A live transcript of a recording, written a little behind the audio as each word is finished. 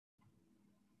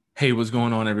Hey, what's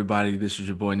going on, everybody? This is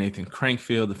your boy Nathan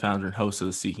Crankfield, the founder and host of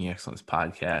the Seeking Excellence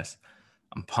podcast.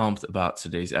 I'm pumped about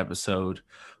today's episode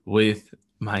with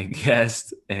my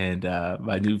guest and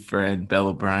my new friend,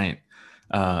 Bella Bryant.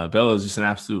 Bella is just an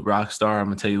absolute rock star. I'm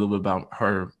going to tell you a little bit about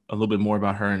her, a little bit more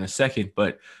about her in a second.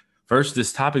 But first,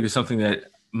 this topic is something that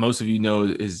most of you know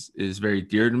is very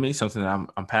dear to me, something that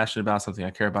I'm passionate about, something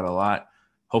I care about a lot.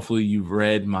 Hopefully, you've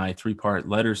read my 3-part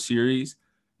letter series.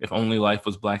 If only life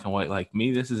was black and white like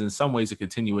me. This is in some ways a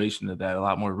continuation of that. A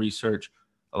lot more research,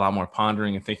 a lot more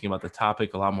pondering and thinking about the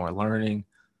topic, a lot more learning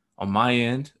on my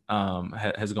end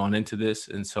has gone into this.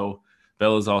 And so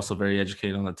Bella is also very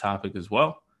educated on the topic as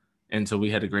well. And so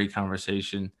we had a great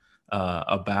conversation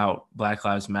about Black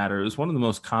Lives Matter. It was one of the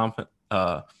most common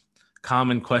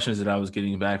questions that I was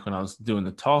getting back when I was doing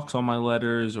the talks on my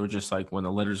letters, or just like when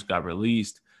the letters got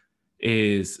released,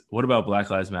 is what about Black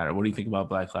Lives Matter? What do you think about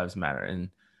Black Lives Matter? And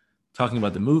talking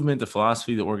about the movement, the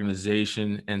philosophy, the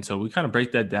organization. And so we kind of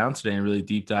break that down today and really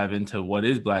deep dive into what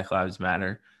is Black Lives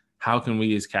Matter. How can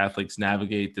we as Catholics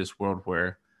navigate this world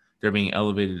where they're being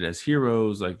elevated as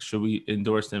heroes? Like, should we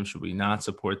endorse them? Should we not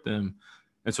support them?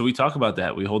 And so we talk about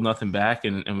that. We hold nothing back,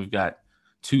 and we've got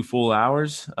 2 full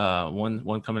hours,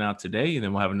 one coming out today, and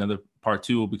then we'll have another part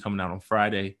 2 will be coming out on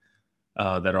Friday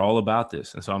that are all about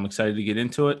this. And so I'm excited to get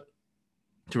into it,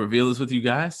 to reveal this with you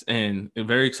guys, and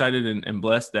very excited and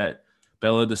blessed that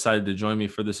Bella decided to join me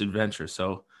for this adventure.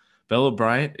 So Bella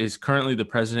Bryant is currently the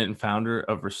president and founder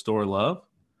of Restore Love,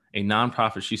 a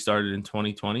nonprofit she started in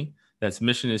 2020. That's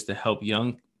mission is to help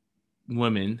young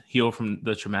women heal from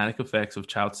the traumatic effects of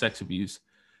child sex abuse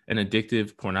and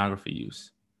addictive pornography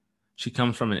use. She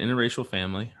comes from an interracial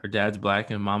family. Her dad's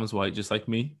black and mama's white, just like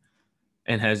me,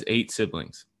 and has 8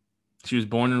 siblings. She was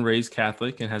born and raised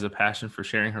Catholic and has a passion for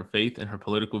sharing her faith and her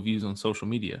political views on social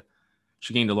media.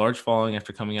 She gained a large following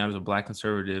after coming out as a Black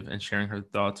conservative and sharing her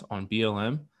thoughts on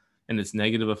BLM and its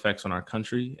negative effects on our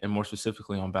country, and more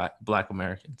specifically on Black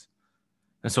Americans.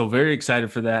 And so very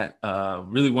excited for that.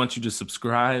 Really want you to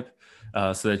subscribe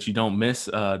so that you don't miss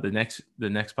the next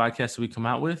podcast that we come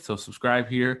out with. So subscribe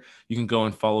here. You can go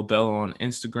and follow Bella on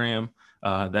Instagram.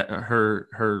 That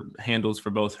her handles for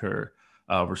both her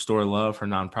Restore Love, her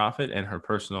nonprofit, and her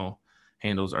personal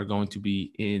handles are going to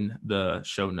be in the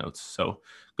show notes. So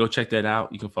go check that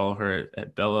out. You can follow her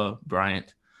at Bella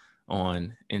Bryant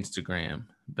on Instagram,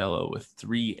 Bella with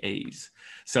 3 A's.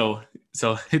 So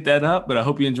hit that up, but I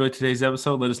hope you enjoyed today's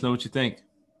episode. Let us know what you think.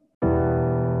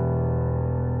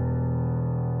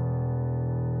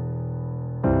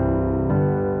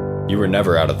 You were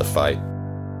never out of the fight.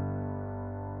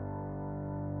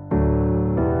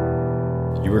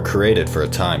 You were created for a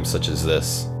time such as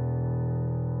this.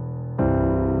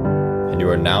 And you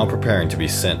are now preparing to be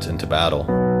sent into battle.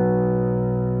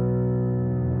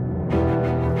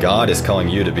 God is calling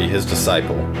you to be His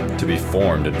disciple, to be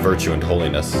formed in virtue and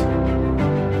holiness. He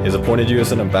has appointed you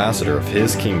as an ambassador of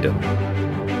His kingdom,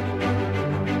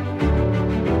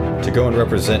 to go and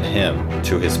represent Him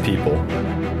to His people.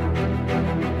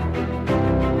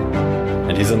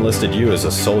 And He's enlisted you as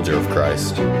a soldier of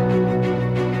Christ,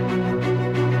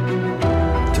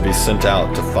 to be sent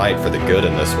out to fight for the good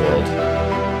in this world.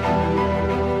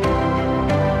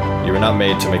 You were not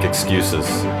made to make excuses.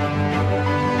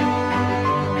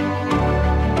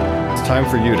 It's time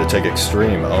for you to take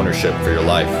extreme ownership for your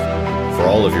life, for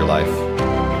all of your life.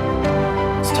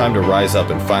 It's time to rise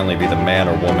up and finally be the man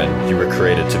or woman you were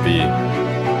created to be.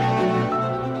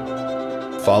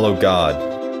 Follow God.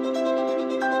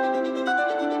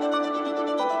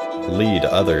 Lead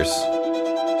others.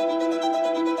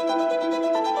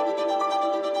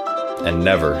 And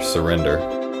never surrender.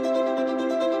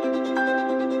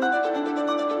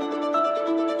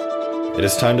 It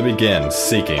is time to begin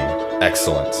seeking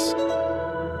excellence.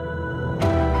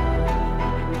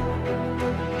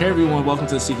 Hey everyone, welcome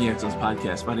to the Seeking Excellence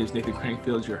podcast. My name is Nathan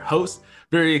Crankfield, your host.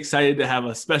 Very excited to have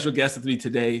a special guest with me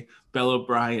today, Bella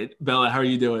Bryant. Bella, how are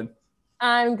you doing?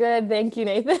 I'm good. Thank you,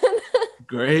 Nathan.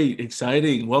 Great.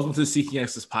 Exciting. Welcome to the Seeking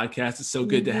Excellence podcast. It's so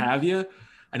good to have you.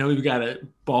 I know we've got a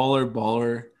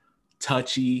baller,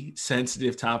 touchy,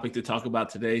 sensitive topic to talk about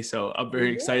today. So I'm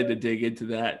very excited to dig into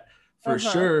that for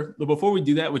sure. But before we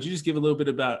do that, would you just give a little bit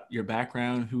about your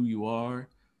background, who you are,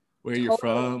 where you're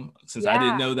from? Since I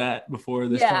didn't know that before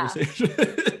this conversation.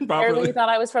 Everybody thought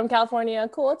I was from California.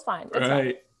 Cool. It's fine.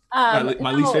 It's fine.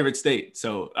 My least favorite state.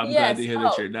 So I'm glad to hear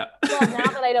that you're not. Well,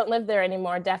 now that I don't live there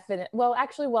anymore, definitely. Well,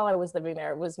 actually, while I was living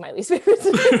there, it was my least favorite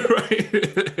state.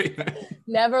 Right.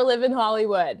 Never live in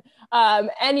Hollywood.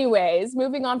 Anyways,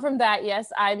 moving on from that.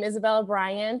 Yes, I'm Isabella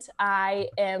Bryant. I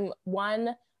am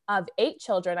one of 8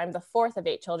 children. I'm the 4th of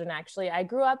 8 children, actually. I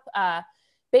grew up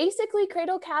basically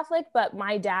cradle Catholic, but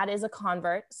my dad is a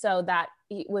convert, so that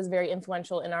was very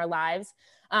influential in our lives.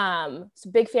 So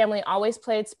big family, always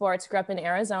played sports, grew up in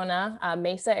Arizona,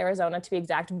 Mesa, Arizona to be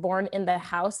exact, born in the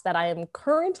house that I am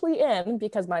currently in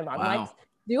because my mom likes to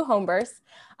do home births.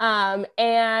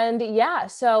 And yeah,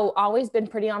 so always been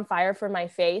pretty on fire for my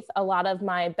faith. A lot of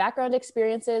my background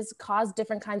experiences caused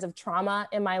different kinds of trauma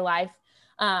in my life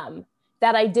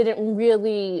that I didn't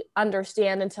really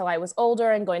understand until I was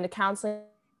older and going to counseling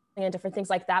and different things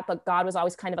like that. But God was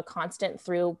always kind of a constant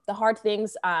through the hard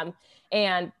things.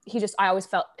 And I always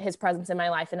felt his presence in my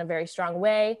life in a very strong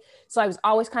way. So I was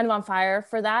always kind of on fire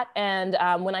for that. And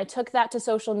when I took that to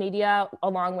social media,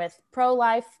 along with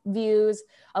pro-life views,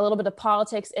 a little bit of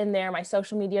politics in there, my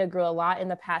social media grew a lot in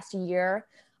the past year.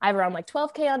 I have around like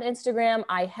 12K on Instagram.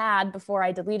 I had, before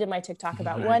I deleted my TikTok,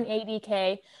 about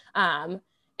 180K.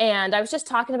 And I was just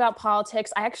talking about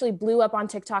politics. I actually blew up on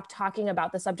TikTok talking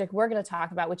about the subject we're going to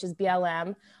talk about, which is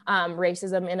BLM,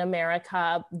 racism in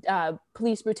America,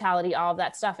 police brutality, all of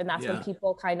that stuff. And that's when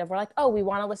people kind of were like, oh, we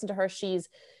want to listen to her.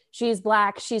 She's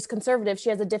Black, she's conservative, she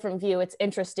has a different view. It's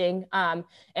interesting.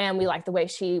 And we like the way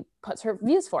she puts her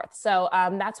views forth. So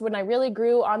that's when I really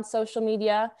grew on social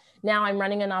media. Now I'm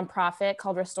running a nonprofit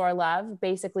called Restore Love.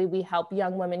 Basically, we help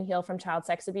young women heal from child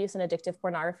sex abuse and addictive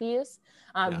pornography use.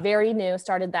 Very new,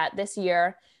 started that this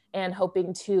year and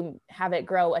hoping to have it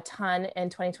grow a ton in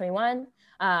 2021.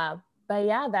 But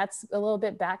yeah, that's a little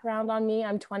bit background on me.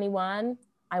 I'm 21.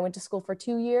 I went to school for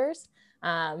 2 years.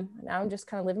 Now I'm just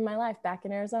kind of living my life back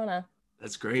in Arizona.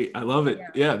 That's great. I love it.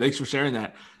 Yeah. Thanks for sharing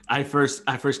that. I first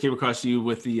came across you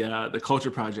with the Culture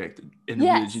Project interview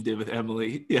that you did with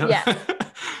Emily. Yeah.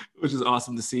 Which is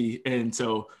awesome to see. And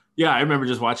so, yeah, I remember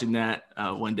just watching that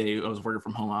one day. I was working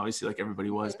from home, obviously, like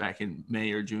everybody was back in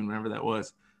May or June, whenever that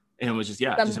was. And was just,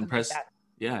 just impressed.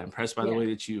 Like impressed by the way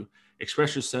that you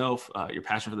express yourself, your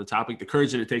passion for the topic, the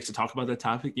courage that it takes to talk about that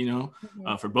topic,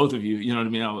 for both of you, you know what I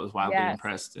mean? I was wildly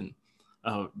impressed and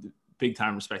big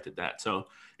time respected that. So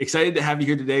excited to have you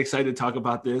here today. Excited to talk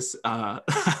about this. I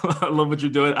love what you're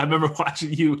doing. I remember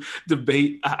watching you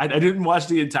debate. I didn't watch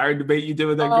the entire debate you did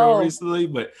with that girl recently,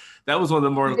 but that was one of the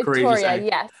more courageous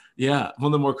acts. Yeah. One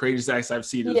of the more courageous acts I've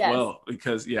seen as well,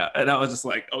 because and I was just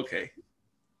like, okay,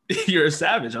 you're a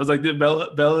savage. I was like,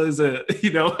 Bella is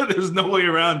there's no way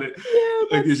around it.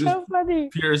 Yeah, that's it's so funny.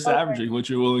 Pure savagery, what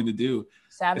you're willing to do.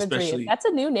 Savagery. That's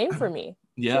a new name for me.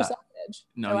 Yeah.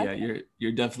 No,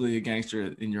 you're definitely a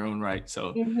gangster in your own right.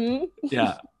 So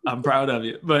yeah, I'm proud of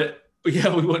you. But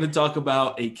yeah, we want to talk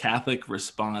about a Catholic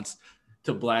response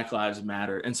to Black Lives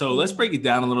Matter. And so let's break it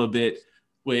down a little bit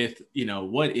with,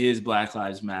 what is Black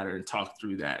Lives Matter and talk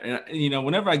through that. And,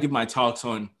 whenever I give my talks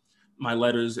on my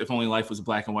letters, If Only Life Was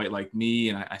Black and White Like Me,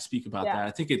 and I speak about that,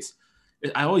 I think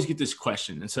I always get this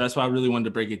question. And so that's why I really wanted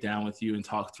to break it down with you and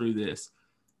talk through this.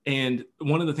 And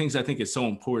one of the things I think is so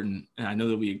important, and I know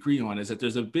that we agree on, is that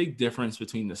there's a big difference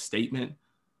between the statement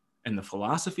and the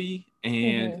philosophy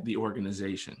and the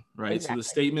organization, right? Exactly. So the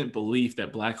statement, belief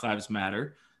that Black Lives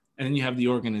Matter, and then you have the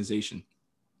organization.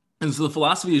 And so the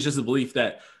philosophy is just a belief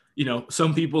that,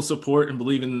 some people support and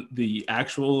believe in the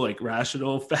actual,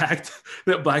 rational fact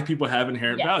that Black people have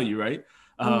inherent value, right?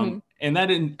 And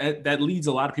that leads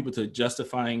a lot of people to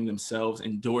justifying themselves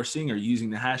endorsing or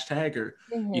using the hashtag or,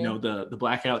 the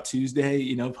Blackout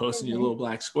Tuesday, posting your little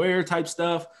black square type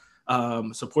stuff,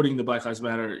 supporting the Black Lives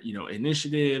Matter,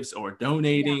 initiatives or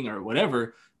donating or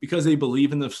whatever, because they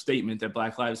believe in the statement that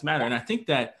Black Lives Matter. And I think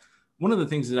that one of the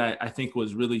things that I think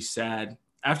was really sad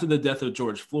after the death of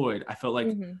George Floyd, I felt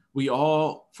like we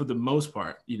all, for the most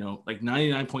part,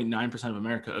 99.9% of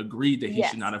America agreed that he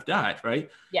should not have died, right?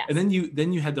 Yes. And then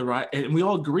you had the riot, and we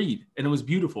all agreed, and it was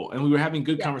beautiful, and we were having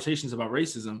good conversations about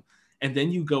racism. And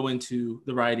then you go into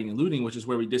the rioting and looting, which is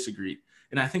where we disagreed.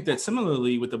 And I think that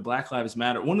similarly with the Black Lives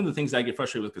Matter, one of the things I get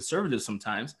frustrated with conservatives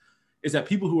sometimes is that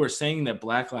people who are saying that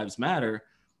Black Lives Matter,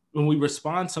 when we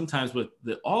respond sometimes with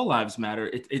the All Lives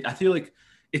Matter, I feel like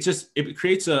it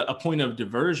creates a point of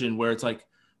diversion where it's like,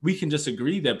 we can just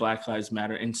agree that Black Lives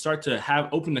Matter and start to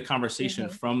open the conversation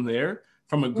from there,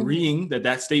 from agreeing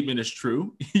that statement is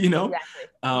true,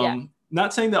 Exactly.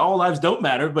 Not saying that all lives don't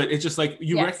matter, but it's just like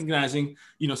you recognizing,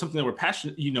 something that we're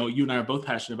passionate, you and I are both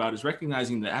passionate about is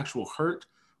recognizing the actual hurt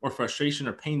or frustration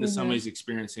or pain that somebody's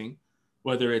experiencing,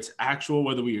 whether it's actual,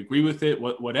 whether we agree with it,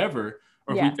 whatever,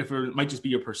 or if it might just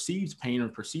be a perceived pain or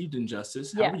perceived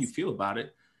injustice, however you feel about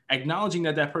it. Acknowledging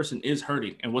that person is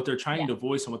hurting and what they're trying to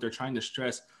voice and what they're trying to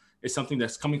stress is something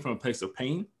that's coming from a place of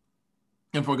pain.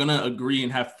 And if we're going to agree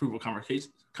and have fruitful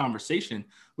conversation,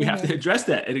 we have to address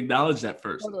that and acknowledge that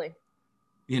first. Totally.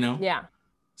 Yeah.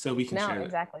 So we can share that.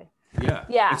 Exactly. Yeah.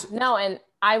 Yeah. And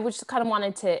I just kind of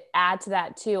wanted to add to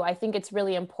that too. I think it's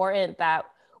really important that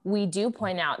we do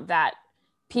point out that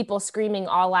people screaming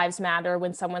all lives matter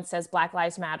when someone says Black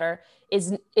Lives Matter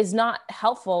is not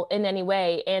helpful in any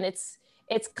way. And it's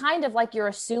kind of like you're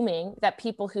assuming that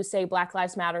people who say Black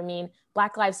Lives Matter mean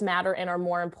Black Lives Matter and are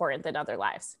more important than other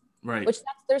lives. Right. Which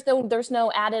there's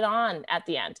no added on at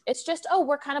the end. It's just, oh,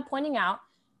 we're kind of pointing out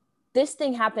this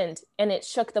thing happened and it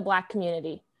shook the Black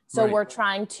community. So we're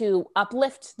trying to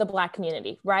uplift the Black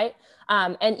community, right?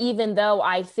 And even though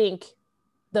I think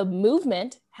the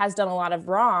movement has done a lot of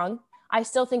wrong, I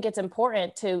still think it's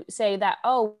important to say that,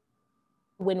 oh,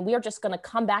 when we are just going to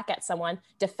come back at someone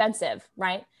defensive,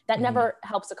 right? That never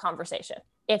helps a conversation.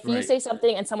 If you say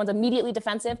something and someone's immediately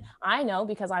defensive, I know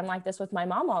because I'm like this with my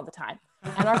mom all the time,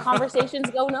 and our conversations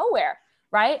go nowhere,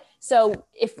 right? So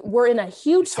if we're in a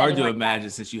huge, it's hard to imagine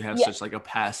since you have such like a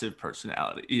passive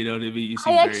personality. You know what I mean?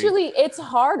 It's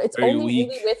hard. It's only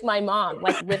really with my mom,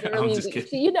 like literally.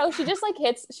 She just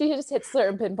hits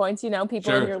certain pinpoints.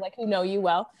 People in your like who know you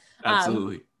well.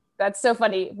 Absolutely. That's so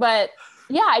funny, but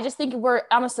yeah, I just think we're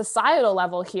on a societal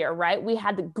level here, right? We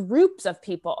had the groups of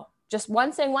people, just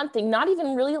one saying one thing, not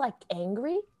even really like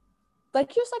angry,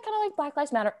 like just like kind of like Black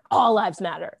Lives Matter, all lives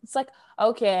matter. It's like,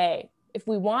 okay, if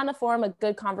we want to form a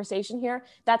good conversation here,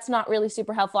 that's not really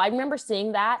super helpful. I remember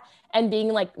seeing that and being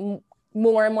like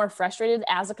more and more frustrated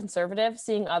as a conservative,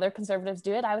 seeing other conservatives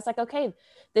do it. I was like, okay,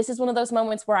 this is one of those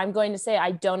moments where I'm going to say,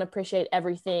 I don't appreciate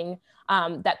everything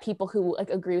that people who like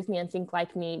agree with me and think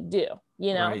like me do,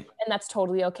 and that's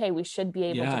totally okay. We should be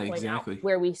able to point out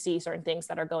where we see certain things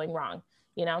that are going wrong,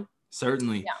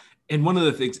 Certainly. Yeah. And one of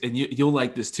the things, and you'll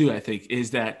like this too, I think,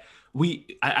 is that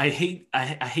I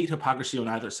hate hypocrisy on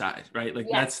either side, right? Like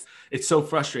it's so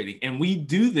frustrating. And we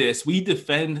do this, we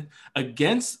defend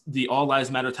against the all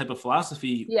lives matter type of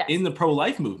philosophy in the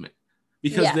pro-life movement,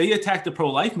 because they attack the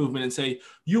pro-life movement and say,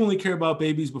 you only care about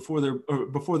babies before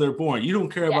they're born. You don't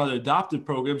care about adoptive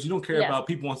programs. You don't care about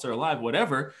people once they're alive,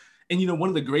 whatever. And, one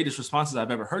of the greatest responses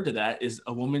I've ever heard to that is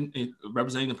a woman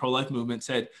representing the pro-life movement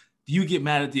said, do you get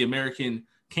mad at the American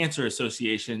Cancer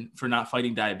Association for not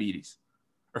fighting diabetes?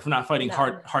 Or for not fighting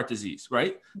heart disease,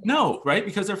 right? No, right?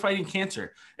 Because they're fighting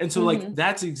cancer. And so like,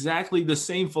 that's exactly the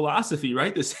same philosophy,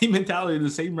 right? The same mentality, the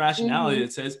same rationality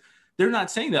that says, they're not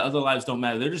saying that other lives don't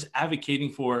matter. They're just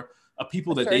advocating for a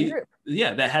people that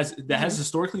has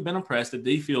historically been oppressed, that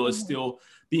they feel is still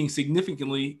being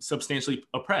substantially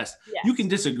oppressed. Yes. You can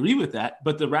disagree with that,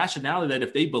 but the rationality that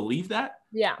if they believe that,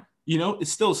 it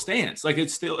still stands. Like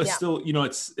it's still,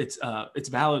 it's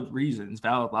valid reasons,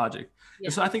 valid logic. Yeah.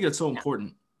 And so I think that's so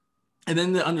important. And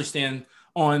then to understand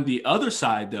on the other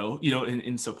side, though,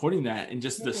 in supporting that and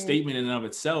just the statement in and of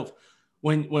itself,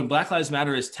 when Black Lives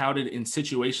Matter is touted in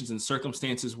situations and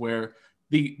circumstances where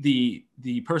the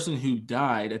person who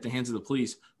died at the hands of the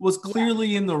police was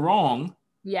clearly in the wrong.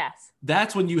 Yes.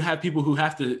 That's when you have people who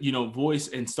have to, voice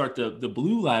and start the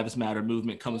Blue Lives Matter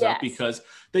movement comes up, because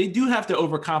they do have to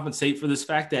overcompensate for this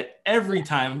fact that every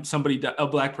time a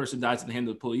Black person dies at the hands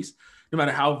of the police, no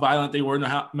matter how violent they were,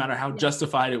 no matter how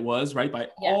justified it was, right, by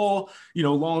all,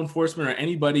 law enforcement or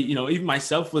anybody, even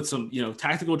myself with some,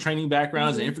 tactical training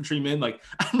backgrounds and infantrymen, like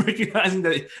I'm recognizing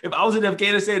that if I was in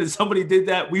Afghanistan and somebody did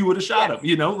that, we would have shot him,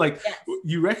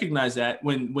 you recognize that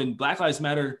when Black Lives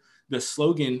Matter, the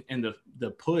slogan and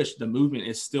the push, the movement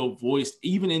is still voiced,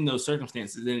 even in those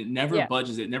circumstances, and it never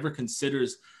budges, it never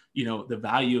considers, the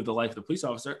value of the life of the police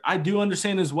officer. I do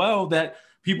understand as well that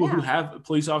people who have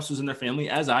police officers in their family,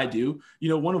 as I do,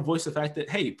 want to voice the fact that,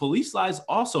 hey, police lives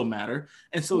also matter.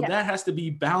 And so that has to be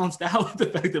balanced out with the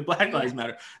fact that Black lives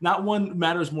matter. Not one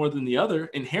matters more than the other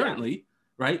inherently,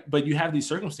 right? But you have these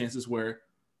circumstances where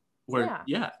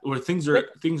things are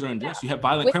unjust. You have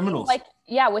violent criminals.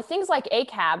 With things like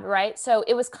ACAB, right? So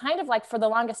it was kind of like, for the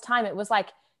longest time, it was like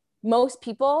most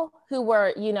people who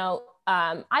were,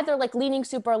 either like leaning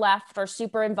super left or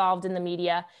super involved in the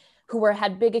media, who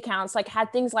had big accounts, like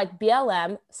had things like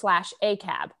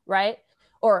BLM/ACAB, right?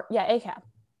 Or ACAB.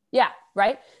 Yeah,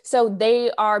 right? So they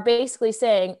are basically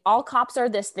saying all cops are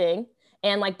this thing,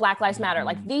 and like Black Lives Matter,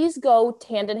 like these go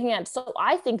hand in hand. So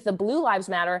I think the Blue Lives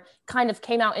Matter kind of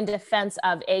came out in defense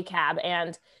of ACAB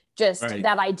and just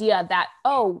that idea that,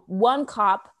 one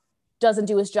cop doesn't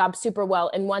do his job super well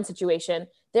in one situation,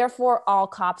 therefore all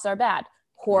cops are bad.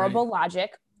 Horrible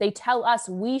logic. They tell us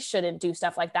we shouldn't do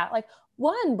stuff like that. Like,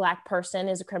 one Black person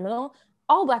is a criminal,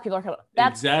 all Black people are criminal.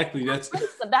 That's a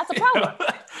problem.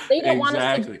 They don't want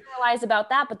us to generalize about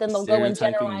that, but then they'll go and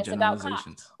generalize about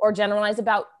cops or generalize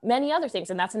about many other things.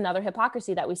 And that's another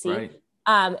hypocrisy that we see.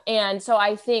 And so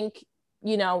I think,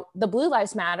 the Blue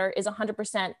Lives Matter is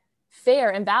 100%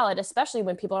 fair and valid, especially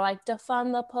when people are like,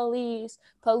 defund the police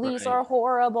are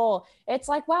horrible. It's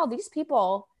like, wow, these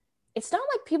people, it's not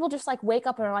like people just like wake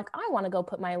up and are like, I want to go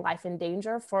put my life in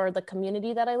danger for the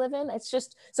community that I live in. It's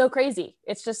just so crazy.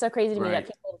 It's just so crazy to me that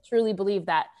people truly believe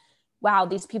that, wow,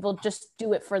 these people just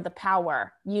do it for the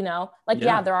power, you know? Like,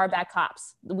 yeah, there are bad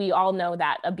cops. We all know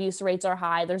that abuse rates are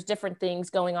high. There's different things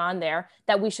going on there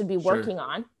that we should be working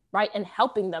on, right? And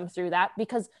helping them through that,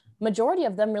 because majority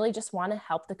of them really just want to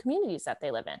help the communities that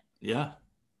they live in. Yeah.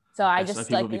 So I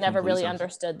just like never really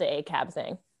understood the ACAB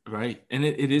thing. Right. And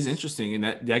it is interesting.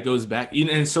 And that goes back, you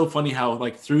know, and it's so funny how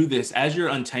like through this, as you're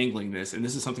untangling this, and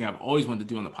this is something I've always wanted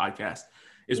to do on the podcast,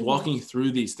 is walking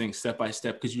through these things step by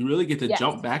step, because you really get to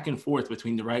jump back and forth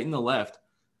between the right and the left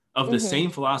of the same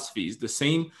philosophies, the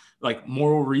same like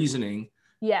moral reasoning,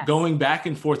 going back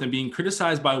and forth and being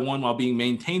criticized by one while being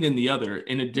maintained in the other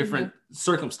in a different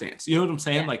circumstance. You know what I'm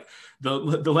saying? Like the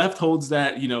left holds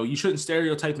that, you know, you shouldn't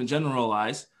stereotype and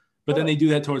generalize, but then they do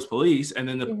that towards police. And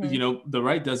then you know, the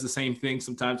right does the same thing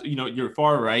sometimes. You know, you're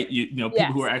far right, you know,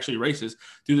 people who are actually racist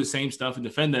do the same stuff and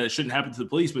defend that it shouldn't happen to the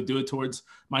police, but do it towards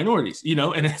minorities, you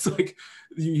know? And it's like,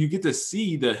 you get to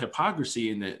see the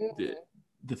hypocrisy and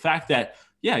the fact that,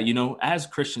 yeah, you know, as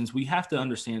Christians, we have to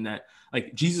understand that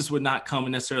like Jesus would not come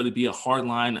and necessarily be a hard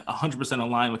line, 100%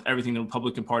 aligned with everything the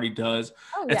Republican Party does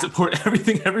and support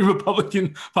everything every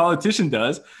Republican politician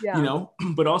does, you know,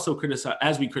 but also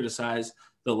as we criticize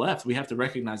the left, we have to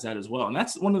recognize that as well. And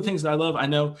that's one of the things that I love. I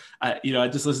know, you know, I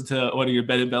just listened to one of your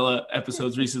Ben and Bella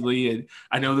episodes recently, and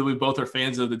I know that we both are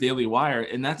fans of the Daily Wire.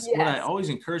 And that's what I always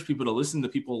encourage people to listen to,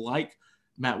 people like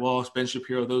Matt Walsh, Ben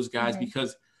Shapiro, those guys,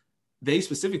 because they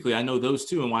specifically, I know those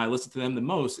two, and why I listen to them the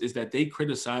most is that they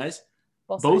criticize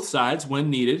both sides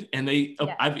when needed. And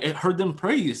I've heard them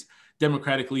praise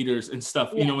Democratic leaders and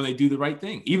stuff, you know, when they do the right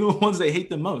thing, even the ones they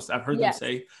hate the most. I've heard them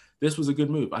say, this was a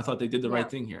good move. I thought they did the right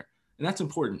thing here. And that's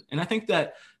important. And I think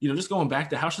that, you know, just going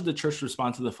back to how should the church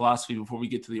respond to the philosophy before we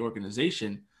get to the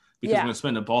organization, because we're going to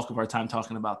spend the bulk of our time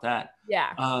talking about that.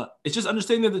 It's just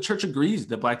understanding that the church agrees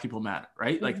that Black people matter,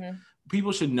 right? Like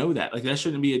people should know that. Like that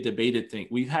shouldn't be a debated thing.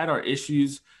 We've had our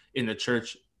issues in the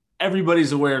church.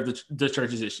 Everybody's aware of the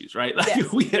church's issues, right?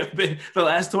 Like we have been, the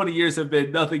last 20 years have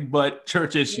been nothing but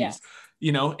church issues,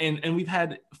 you know, and we've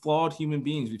had flawed human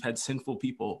beings. We've had sinful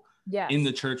people in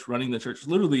the church, running the church,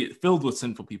 literally filled with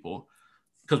sinful people,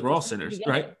 because we're all sinners,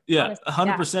 right?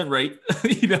 100% right.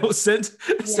 You know, since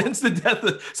the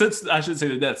death,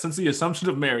 since the assumption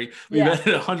of Mary, we've had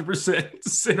a 100%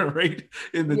 sinner rate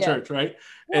in the church, right?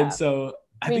 And so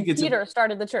I think it's Peter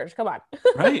started the church. Come on.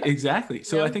 Right, exactly.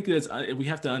 So I think that's we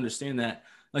have to understand that,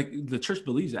 like the church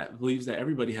believes that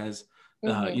everybody has,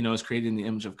 you know, is created in the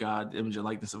image of God, the image and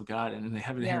likeness of God, and they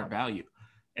have an inherent value.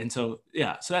 And so,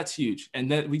 so that's huge. And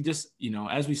that we just, you know,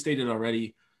 as we stated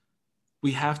already,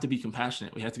 we have to be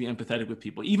compassionate. We have to be empathetic with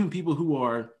people, even people who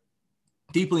are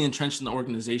deeply entrenched in the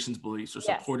organization's beliefs or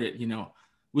support it, you know,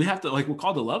 we have to, like, we're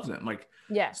called to love them. Like,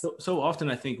 so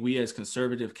often I think we as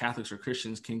conservative Catholics or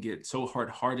Christians can get so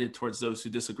hard-hearted towards those who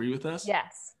disagree with us.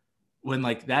 When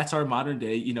like, that's our modern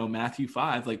day, you know, Matthew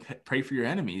 5, like pray for your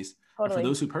enemies and for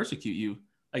those who persecute you.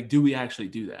 Like, do we actually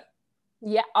do that?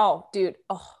 Oh, dude.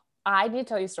 Oh, I need to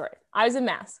tell you a story. I was in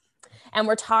mass and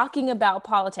we're talking about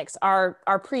politics. Our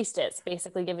priest is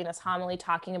basically giving us homily,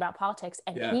 talking about politics.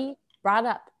 And he brought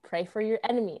up, pray for your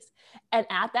enemies. And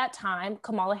at that time,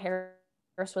 Kamala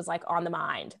Harris was like on the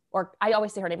mind, or I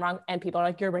always say her name wrong. And people are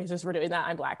like, you're racist for doing that.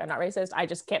 I'm Black. I'm not racist. I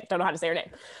just don't know how to say her name.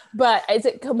 But is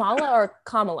it Kamala or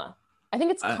Kamala? I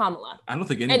think it's Kamala. I don't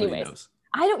think anybody knows.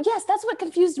 Yes, that's what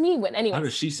confused me when anyways. How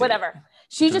does she say whatever. It?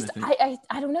 She just, I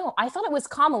don't know. I thought it was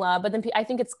Kamala, but then I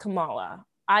think it's Kamala.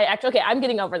 I'm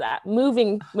getting over that.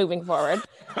 Moving forward.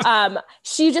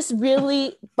 She just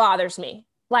really bothers me.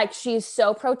 Like, she's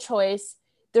so pro-choice.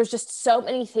 There's just so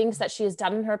many things that she has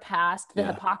done in her past. The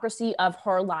hypocrisy of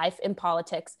her life in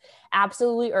politics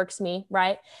absolutely irks me,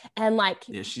 right? And like,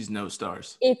 she's no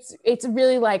stars. It's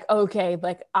really like, okay,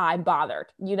 like I'm bothered,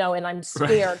 you know, and I'm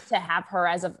scared to have her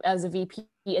as a VP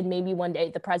and maybe one day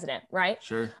the president, right?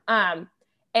 Sure.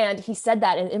 And he said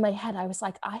that, and in my head, I was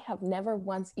like, I have never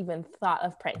once even thought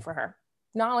of praying for her,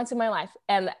 not once in my life,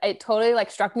 and it totally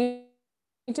like struck me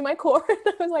to my core.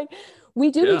 I was like, we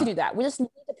do need to do that. We just need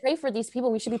to pray for these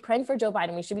people. We should be praying for Joe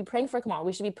Biden. We should be praying for Kamala.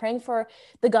 We should be praying for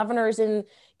the governors in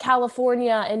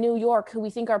California and New York who we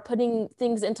think are putting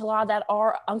things into law that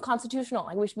are unconstitutional.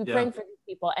 Like, we should be praying for these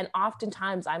people. And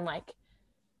oftentimes I'm like,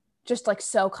 just like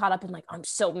so caught up in like, I'm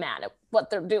so mad at what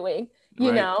they're doing,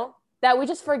 you know, that we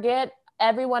just forget.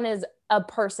 everyone is a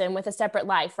person with a separate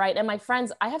life, right? And my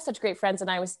friends, I have such great friends,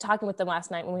 and I was talking with them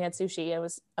last night when we had sushi. It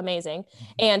was amazing.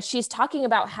 And she's talking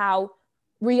about how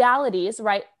realities,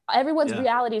 right? Everyone's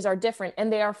realities are different,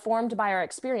 and they are formed by our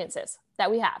experiences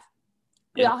that we have.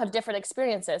 We all have different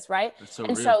experiences, right? So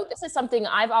this is something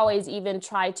I've always even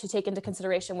tried to take into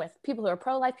consideration with people who are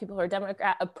pro-life, people who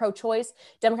are pro-choice,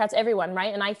 Democrats, everyone,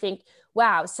 right? And I think,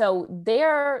 wow, so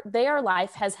their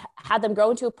life has had them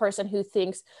grow into a person who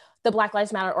thinks the Black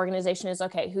Lives Matter organization is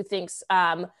okay, who thinks,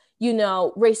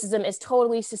 racism is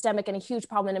totally systemic and a huge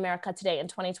problem in America today in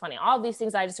 2020. All of these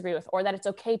things I disagree with, or that it's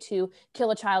okay to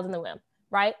kill a child in the womb,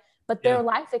 right? But their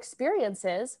life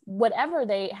experiences, whatever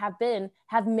they have been,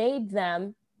 have made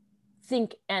them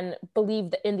think and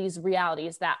believe in these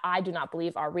realities that I do not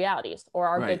believe are realities or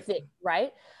are good things,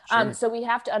 right? Sure. So we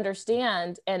have to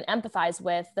understand and empathize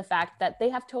with the fact that they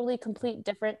have totally complete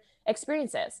different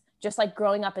experiences. Just like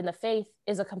growing up in the faith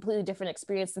is a completely different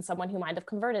experience than someone who might have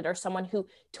converted, or someone who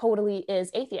totally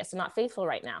is atheist and not faithful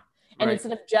right now. And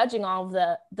instead of judging all of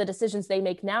the decisions they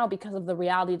make now because of the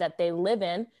reality that they live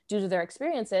in due to their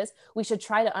experiences, we should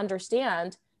try to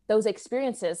understand those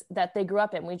experiences that they grew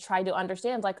up in. We try to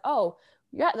understand, like, oh,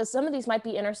 yeah, some of these might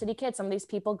be inner city kids. Some of these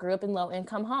people grew up in low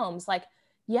income homes. Like,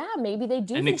 yeah, maybe they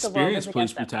do. And think experience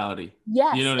police brutality.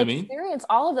 Yes, you know what I mean? Experience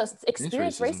all of those.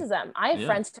 Experience racism. I have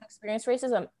friends who experience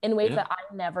racism in ways that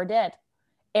I never did,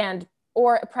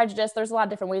 or prejudice. There's a lot of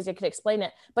different ways you could explain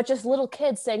it, but just little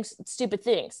kids saying stupid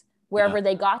things wherever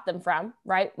they got them from,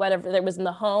 right? Whether it was in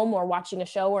the home or watching a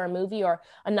show or a movie, or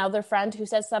another friend who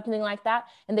says something like that,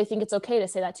 and they think it's okay to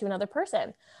say that to another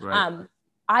person. Right.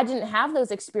 I didn't have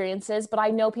those experiences, but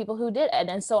I know people who did.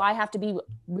 And so I have to be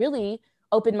really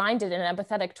open-minded and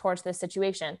empathetic towards this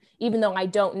situation, even though I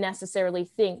don't necessarily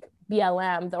think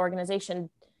BLM, the organization,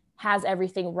 has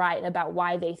everything right about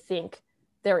why they think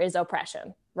there is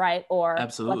oppression, right? Or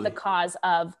what the cause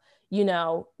of,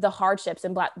 the hardships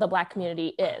in the Black community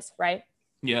is, right?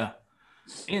 Yeah.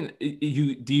 And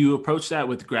do you approach that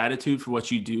with gratitude for what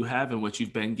you do have and what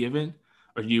you've been given?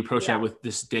 Or do you approach that with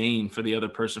disdain for the other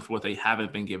person for what they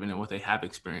haven't been given and what they have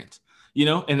experienced?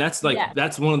 And that's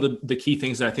that's one of the key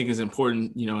things that I think is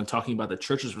important, in talking about the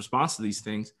church's response to these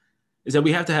things, is that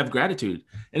we have to have gratitude.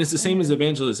 And it's the same as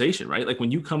evangelization, right? Like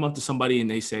when you come up to somebody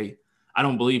and they say, I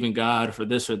don't believe in God for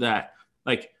this or that,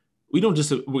 like, we don't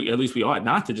at least we ought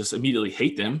not to just immediately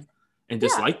hate them and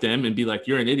dislike them and be like,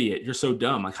 you're an idiot, you're so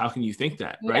dumb. Like, how can you think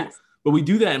that? Right. Yes. But we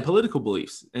do that in political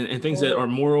beliefs and things that are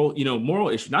moral, moral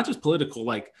issues, not just political,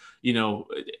 like,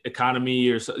 economy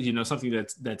or, something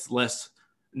that's less.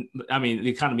 I mean, the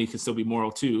economy can still be moral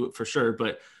too, for sure.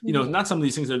 But, not some of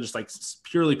these things that are just like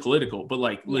purely political, but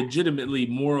like legitimately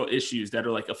moral issues that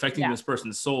are like affecting this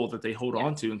person's soul that they hold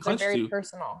on to and clench very to.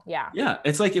 Personal. Yeah. Yeah.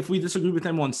 It's like if we disagree with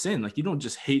them on sin, like you don't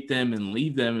just hate them and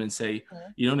leave them and say,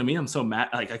 you know what I mean? I'm so mad.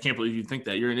 Like, I can't believe you think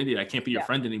that. You're an idiot. I can't be your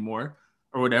friend anymore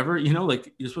or whatever.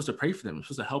 Like you're supposed to pray for them. You're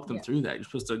supposed to help them through that. You're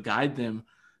supposed to guide them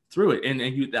through it.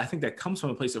 And I think that comes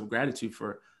from a place of gratitude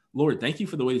for, Lord, thank you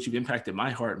for the way that you've impacted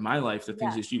my heart, my life, the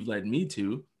things that you've led me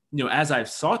to, as I've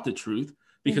sought the truth,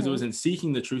 because it was in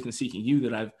seeking the truth and seeking you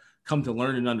that I've come to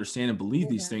learn and understand and believe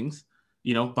these things,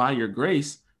 by your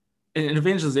grace. And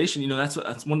evangelization,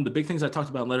 that's one of the big things I talked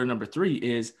about in letter number 3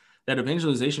 is that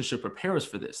evangelization should prepare us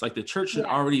for this. Like the church should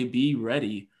already be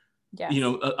ready. Yes.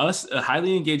 Us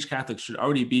highly engaged Catholics should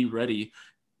already be ready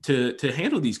to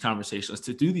handle these conversations,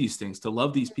 to do these things, to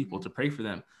love these people, to pray for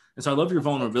them. And so I love your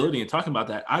vulnerability and talking about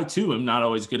that. I too am not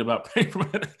always good about praying for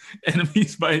my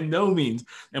enemies. By no means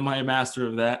am I a master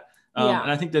of that.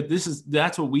 And I think that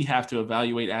that's what we have to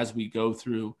evaluate as we go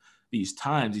through these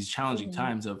times, these challenging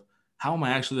times of how am I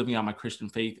actually living out my Christian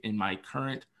faith in my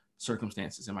current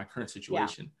circumstances, in my current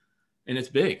situation. And it's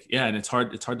big. Yeah. And it's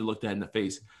hard to look that in the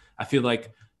face. I feel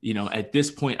like, at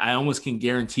this point, I almost can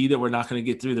guarantee that we're not going to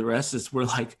get through the rest. We're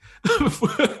like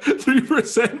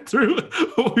 3% through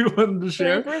what we wanted to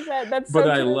share. 3%, that's but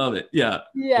so I true. Love it. Yeah.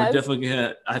 Yes. We're definitely going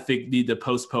to, I think, need to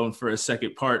postpone for a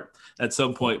second part at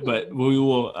some point, but we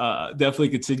will definitely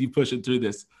continue pushing through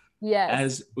this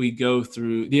as we go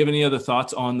through. Do you have any other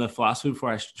thoughts on the philosophy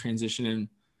before I transition in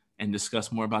and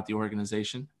discuss more about the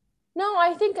organization? No,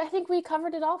 I think we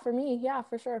covered it all for me. Yeah,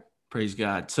 for sure. Praise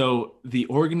God. So the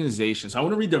organization, so I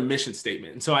want to read their mission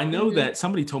statement. And so I know that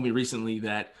somebody told me recently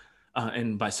that,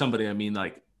 and by somebody, I mean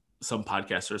like some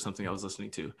podcaster or something I was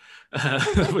listening to,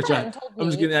 which I'm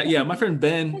just getting at. Yeah, my friend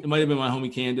Ben, it might've been my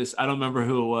homie Candace. I don't remember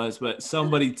who it was, but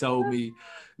somebody told me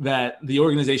that the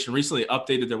organization recently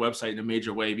updated their website in a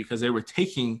major way because they were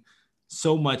taking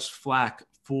so much flack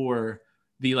for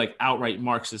the like outright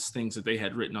Marxist things that they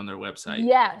had written on their website.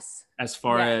 Yes. As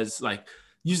far as like,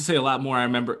 used to say a lot more. I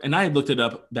remember, and I had looked it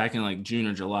up back in like June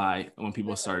or July when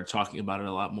people started talking about it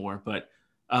a lot more, but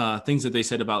things that they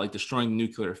said about like destroying the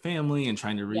nuclear family and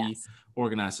trying to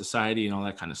reorganize society and all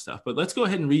that kind of stuff. But let's go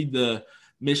ahead and read the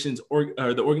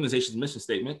the organization's mission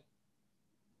statement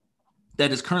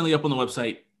that is currently up on the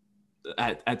website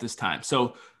at this time.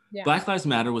 So Black Lives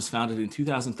Matter was founded in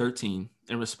 2013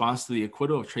 in response to the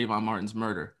acquittal of Trayvon Martin's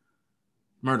murderer.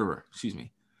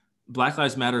 Black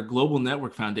Lives Matter Global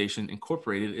Network Foundation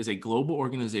Incorporated is a global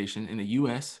organization in the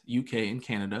US, UK, and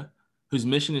Canada whose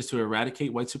mission is to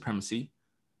eradicate white supremacy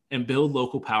and build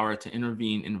local power to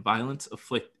intervene in violence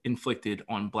inflicted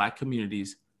on Black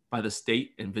communities by the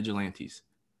state and vigilantes.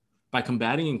 By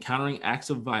combating and countering acts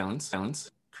of violence,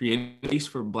 creating space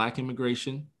for Black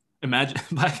immigration,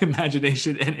 Black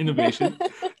imagination and innovation.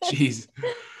 Jeez.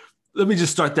 Let me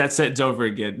just start that sentence over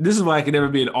again. This is why I can never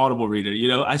be an Audible reader. You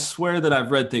know, I swear that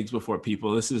I've read things before,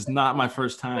 people. This is not my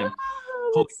first time.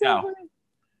 Holy cow.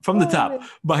 From the top,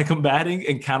 by combating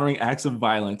and countering acts of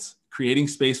violence, creating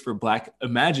space for Black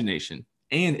imagination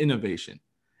and innovation,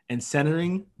 and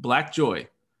centering Black joy,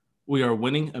 we are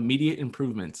winning immediate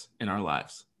improvements in our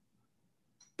lives.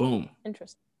 Boom.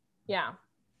 Interesting. Yeah.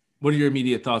 What are your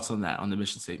immediate thoughts on that, on the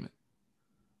mission statement?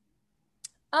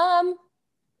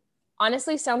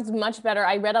 Honestly, sounds much better.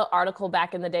 I read an article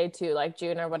back in the day too, like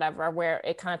June or whatever, where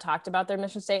it kind of talked about their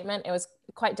mission statement. It was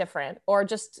quite different, or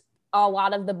just a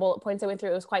lot of the bullet points I went through,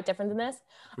 it was quite different than this.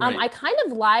 Right. I kind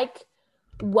of like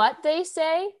what they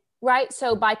say, right?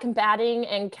 So by combating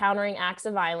and countering acts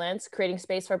of violence, creating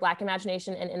space for Black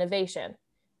imagination and innovation,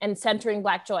 and centering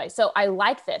Black joy. So I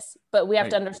like this, but we have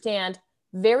to understand,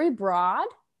 very broad,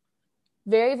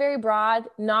 very, very broad,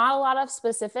 not a lot of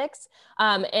specifics.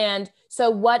 And so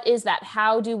what is that?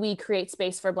 How do we create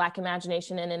space for Black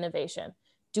imagination and innovation?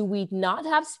 Do we not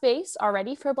have space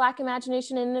already for Black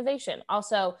imagination and innovation?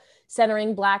 Also,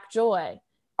 centering Black joy.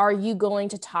 Are you going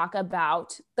to talk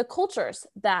about the cultures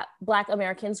that Black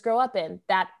Americans grow up in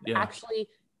that actually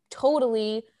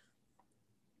totally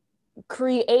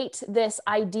create this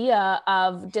idea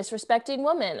of disrespecting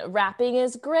women? Rapping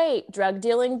is great, drug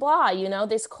dealing, blah, you know,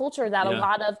 this culture that a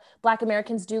lot of Black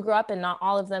Americans do grow up in, not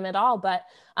all of them at all. But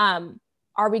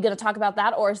are we going to talk about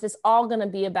that? Or is this all going to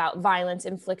be about violence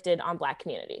inflicted on Black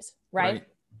communities? Right.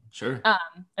 Sure.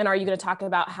 And are you going to talk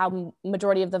about how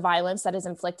majority of the violence that is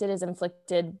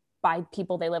inflicted by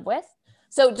people they live with?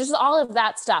 So just all of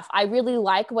that stuff. I really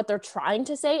like what they're trying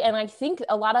to say. And I think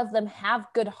a lot of them have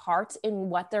good heart in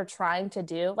what they're trying to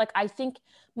do. Like, I think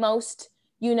most,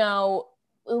 you know,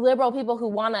 liberal people who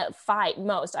want to fight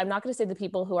most, I'm not going to say the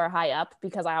people who are high up,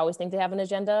 because I always think they have an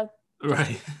agenda.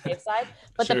 Right. Safe side.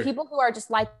 But the people who are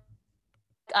just like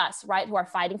us, right, who are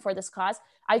fighting for this cause,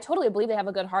 I totally believe they have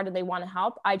a good heart and they want to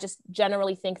help. I just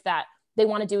generally think that they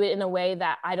want to do it in a way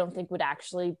that I don't think would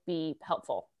actually be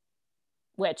helpful,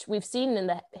 which we've seen in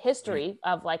the history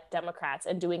of like Democrats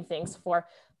and doing things for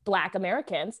Black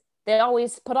Americans. They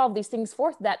always put all of these things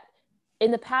forth that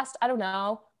in the past, I don't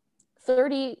know,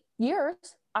 30 years,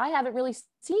 I haven't really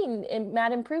seen in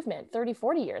mad improvement, 30,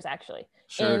 40 years actually,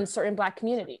 in certain Black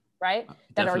communities, right?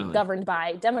 That are governed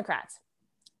by Democrats.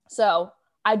 So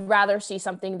I'd rather see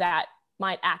something that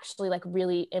might actually like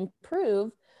really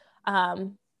improve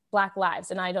Black lives.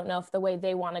 And I don't know if the way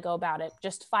they want to go about it,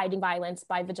 just fighting violence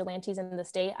by vigilantes in the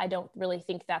state, I don't really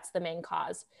think that's the main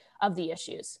cause of the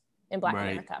issues in Black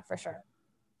America, for sure.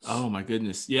 Oh my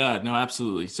goodness. Yeah, no,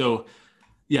 absolutely. So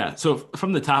so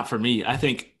from the top, for me, I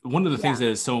think one of the things that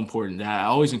is so important that I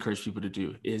always encourage people to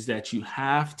do is that you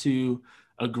have to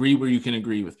agree where you can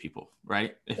agree with people,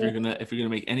 right? If you're gonna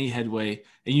make any headway,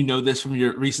 and you know this from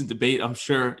your recent debate, I'm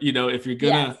sure, you know, if you're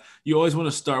gonna, you always want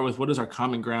to start with what is our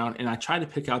common ground. And I try to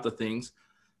pick out the things,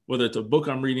 whether it's a book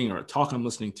I'm reading or a talk I'm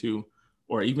listening to,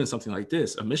 or even something like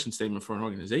this, a mission statement for an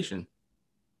organization.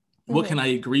 What can I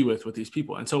agree with these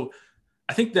people? And so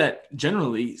I think that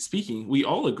generally speaking, we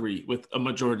all agree with a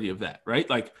majority of that, right?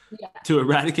 Like to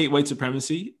eradicate white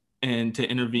supremacy and to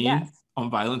intervene on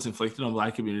violence inflicted on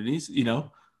Black communities, you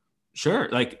know, sure.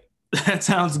 Like that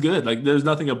sounds good. Like there's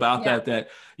nothing about that,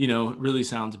 you know, really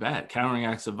sounds bad. Countering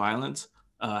acts of violence,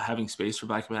 having space for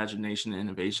Black imagination and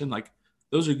innovation, like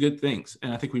those are good things.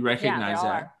 And I think we recognize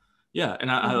that. Yeah. And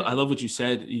I love what you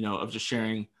said, you know, of just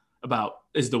sharing about,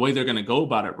 is the way they're going to go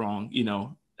about it wrong? You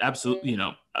know, absolutely. You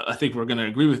know, I think we're going to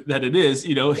agree with that. It is,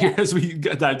 you know, as we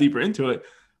dive deeper into it,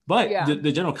 but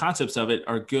the general concepts of it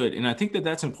are good. And I think that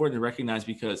that's important to recognize,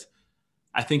 because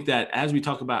I think that as we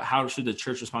talk about how should the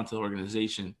church respond to the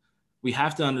organization, we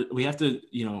have to,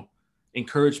 you know,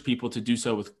 encourage people to do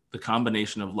so with the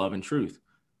combination of love and truth,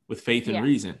 with faith and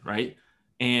reason, right?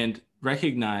 And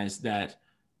recognize that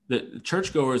the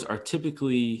churchgoers are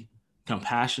typically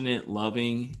compassionate,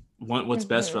 loving, want what's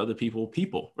best for other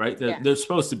people, right? They're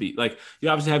supposed to be. Like, you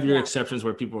obviously have your exceptions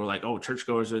where people are like, oh,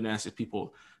 churchgoers are the nastiest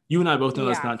people. You and I both know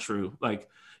that's not true. Like,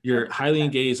 you're 100%. Highly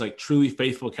engaged, like truly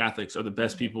faithful Catholics are the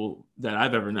best people that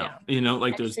I've ever known. You know,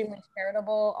 like extremely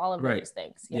charitable, all of those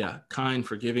things. Kind,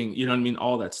 forgiving, you know what I mean?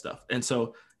 All that stuff. And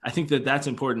so I think that that's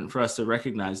important for us to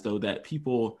recognize, though, that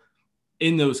people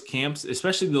in those camps,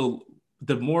 especially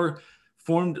the more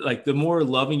formed, like the more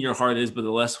loving your heart is, but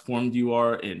the less formed you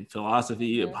are in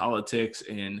philosophy and politics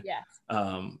and,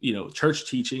 you know, church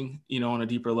teaching, you know, on a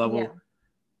deeper level,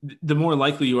 the more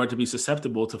likely you are to be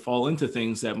susceptible to fall into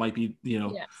things that might be, you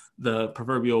know, the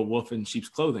proverbial wolf in sheep's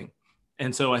clothing.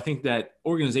 And so I think that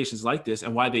organizations like this,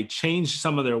 and why they changed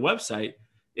some of their website,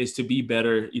 is to be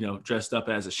better, you know, dressed up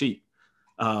as a sheep.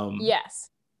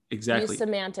 Exactly. Use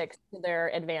semantics to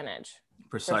their advantage.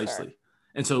 Precisely. Sure.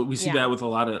 And so we see that with a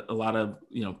lot of,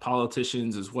 you know,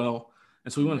 politicians as well.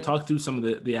 And so we want to talk through some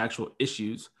of the actual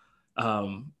issues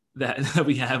that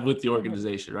we have with the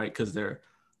organization, right? Because there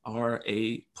are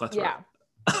a plethora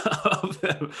of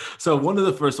them. So one of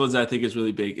the first ones that I think is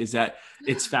really big is that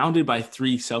it's founded by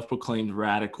 3 self-proclaimed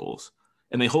radicals,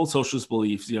 and they hold socialist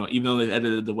beliefs. You know, even though they've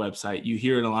edited the website, you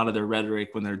hear in a lot of their rhetoric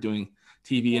when they're doing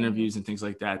TV interviews and things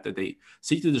like that, that they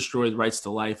seek to destroy the rights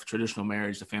to life, traditional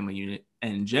marriage, the family unit,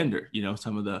 and gender. You know,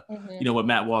 some of the, you know, what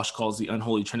Matt Walsh calls the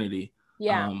unholy trinity.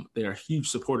 They are huge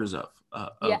supporters of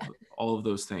all of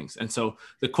those things. And so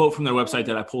the quote from their website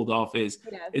that I pulled off is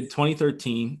in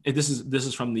 2013, this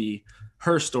is from the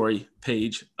Her Story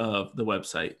page of the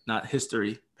website, not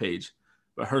history page,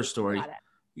 but Her Story.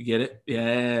 You get it?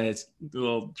 Yeah, it's a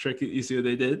little tricky. You see what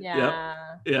they did?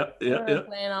 Yep.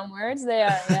 Playing on words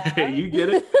there. You get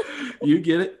it. You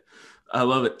get it. I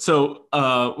love it. So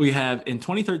we have in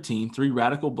 2013, 3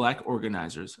 radical Black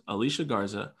organizers, Alicia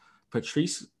Garza,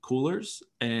 Patrice Coolers,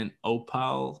 and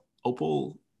Opal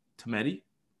Tometi.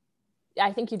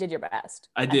 I think you did your best.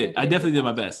 I did. I definitely did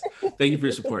my best. Thank you for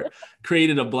your support.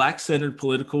 Created a Black-centered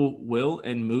political will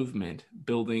and movement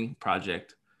building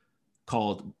project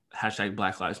called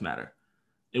 #Black Lives Matter.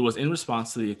 It was in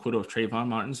response to the acquittal of Trayvon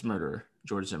Martin's murderer,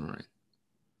 George Zimmerman.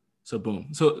 So boom.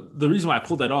 So the reason why I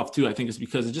pulled that off too, I think, is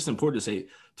because it's just important to say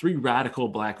 3 radical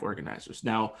Black organizers.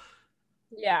 Now,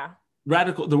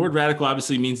 radical, the word radical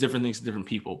obviously means different things to different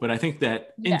people, but I think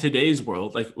that in today's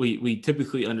world, like we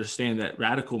typically understand that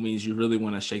radical means you really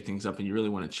want to shake things up and you really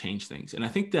want to change things. And I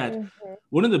think that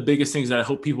one of the biggest things that I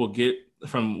hope people get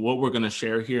from what we're going to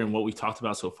share here and what we talked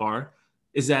about so far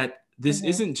is that this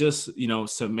isn't just, you know,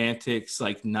 semantics,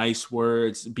 like nice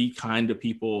words, be kind to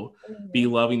people, be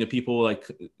loving to people, like,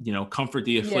 you know, comfort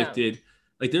the afflicted.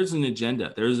 Like, there's an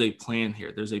agenda. There's a plan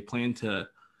here. There's a plan to,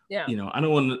 you know, I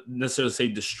don't want to necessarily say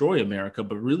destroy America,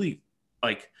 but really,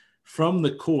 like, from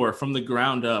the core, from the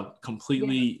ground up,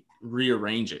 completely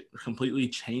rearrange it, completely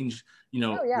change, you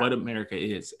know, what America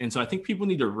is. And so I think people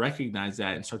need to recognize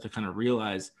that and start to kind of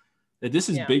realize that this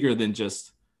is bigger than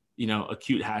just, you know, a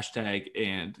cute hashtag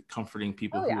and comforting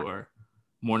people who are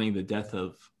mourning the death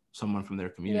of someone from their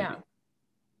community.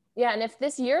 Yeah. And if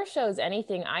this year shows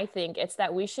anything, I think it's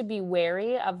that we should be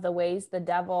wary of the ways the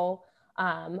devil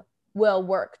will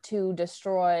work to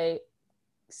destroy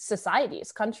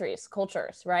societies, countries,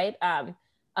 cultures, right?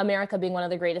 America being one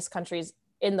of the greatest countries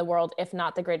in the world, if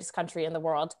not the greatest country in the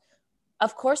world.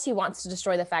 Of course, he wants to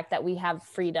destroy the fact that we have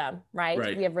freedom,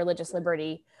 right? We have religious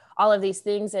liberty, all of these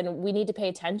things. And we need to pay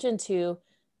attention to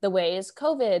the ways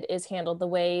COVID is handled, the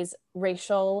ways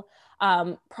racial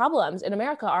problems in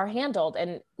America are handled,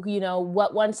 and, you know,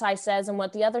 what one side says and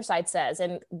what the other side says,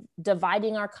 and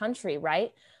dividing our country,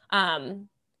 right?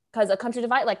 Because a country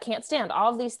divide, like, can't stand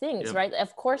all of these things, right?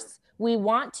 Of course, we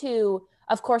want to,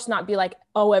 of course, not be like,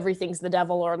 oh, everything's the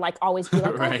devil, or like always be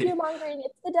like, oh, fear mongering,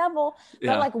 it's the devil.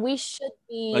 But like, we should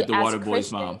be like the as Water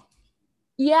Boys mom.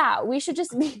 Yeah, we should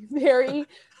just be very,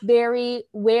 very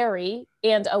wary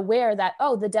and aware that,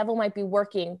 oh, the devil might be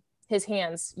working his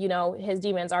hands, you know, his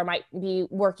demons might be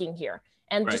working here,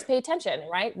 and just pay attention,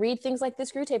 right? Read things like the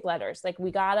Screw Tape Letters. Like,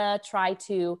 we gotta try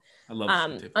to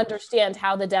understand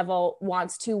how the devil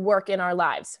wants to work in our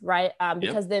lives, right?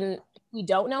 Because then if we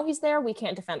don't know he's there, we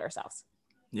can't defend ourselves.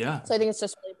 Yeah. So I think it's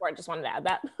just really important. Just wanted to add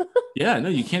that. Yeah, no,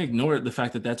 you can't ignore the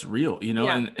fact that that's real, you know,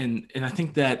 and I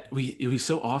think that we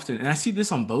so often, and I see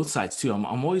this on both sides too. I'm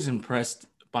always impressed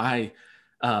by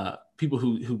people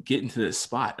who get into this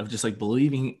spot of just like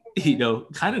believing, you know,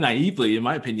 kind of naively, in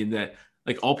my opinion, that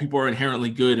like all people are inherently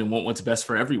good and want what's best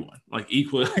for everyone, like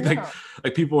equally,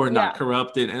 like people are not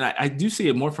corrupted. And I do see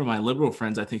it more from my liberal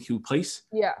friends, I think, who place,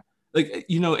 like,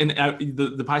 you know, and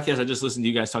the podcast I just listened to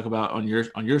you guys talk about on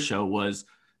your show was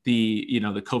the,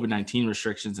 the COVID-19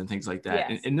 restrictions and things like that.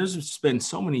 Yes. And there's just been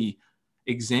so many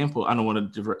examples. I don't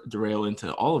want to derail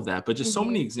into all of that, but just so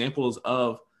many examples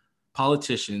of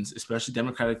politicians, especially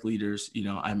Democratic leaders.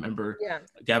 I remember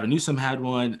Gavin Newsom had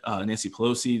one, Nancy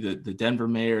Pelosi, the Denver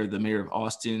mayor, the mayor of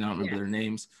Austin. I don't remember their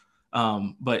names,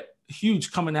 but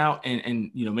huge coming out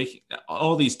and making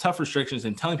all these tough restrictions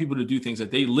and telling people to do things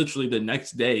that they literally the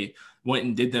next day went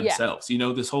and did themselves.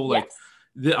 This whole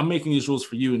I'm making these rules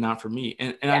for you and not for me.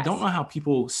 And I don't know how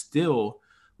people still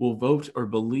will vote or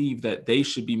believe that they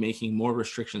should be making more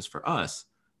restrictions for us,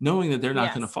 knowing that they're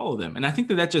not going to follow them. And I think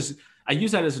that just, I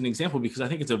use that as an example because I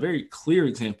think it's a very clear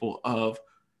example of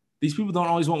these people don't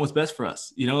always want what's best for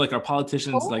us. Like our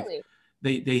politicians, like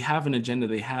they have an agenda,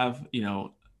 they have,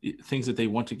 things that they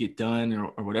want to get done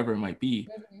or whatever it might be.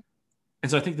 And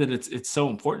so I think that it's so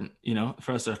important,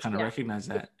 for us to kind of recognize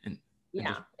that. And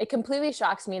it completely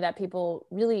shocks me that people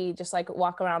really just like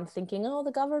walk around thinking, oh,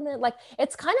 the government, like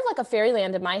it's kind of like a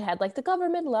fairyland in my head. Like the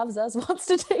government loves us, wants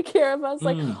to take care of us.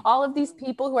 Like all of these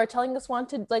people who are telling us what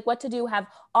to do have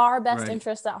our best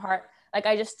interests at heart. Like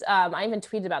I just, I even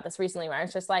tweeted about this recently where I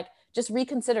was just like, just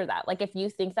reconsider that. Like if you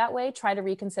think that way, try to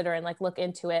reconsider and like look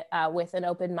into it with an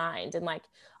open mind and like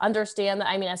understand that.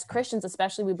 I mean, as Christians,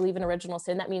 especially, we believe in original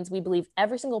sin. That means we believe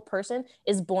every single person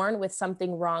is born with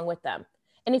something wring with them.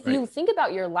 And if you think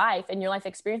about your life and your life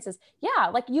experiences,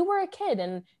 like you were a kid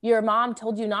and your mom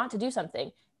told you not to do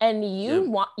something and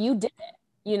you did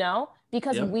it,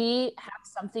 because we have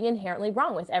something inherently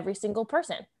wrong with every single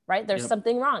person, right? There's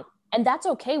something wrong. And that's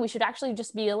okay. We should actually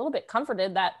just be a little bit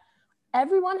comforted that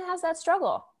everyone has that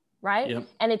struggle, right?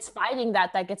 And it's fighting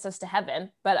that gets us to heaven.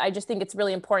 But I just think it's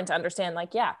really important to understand,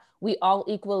 like, we all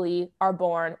equally are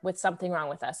born with something wrong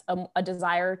with us, a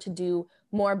desire to do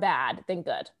more bad than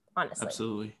good. Honestly.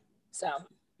 Absolutely. So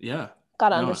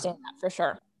gotta understand that for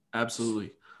sure.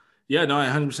 Absolutely. I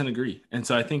 100% agree. And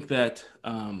so I think that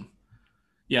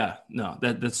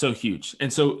that's so huge.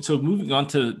 And so moving on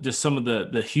to just some of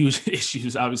the huge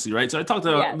issues, obviously, right? So I talked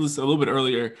about this a little bit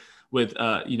earlier with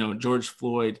George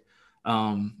Floyd,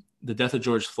 the death of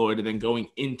George Floyd, and then going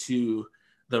into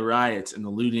the riots and the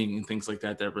looting and things like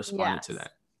that responded to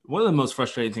that. One of the most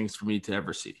frustrating things for me to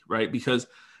ever see, right? Because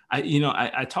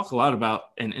I talk a lot about,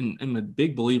 and I'm a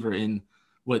big believer in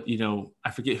what,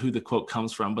 I forget who the quote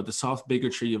comes from, but the soft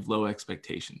bigotry of low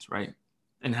expectations, right?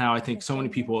 And how I think so many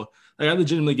people, like I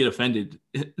legitimately get offended.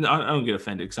 I don't get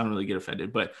offended because I don't really get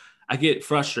offended, but I get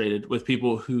frustrated with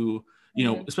people who,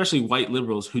 especially white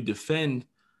liberals who defend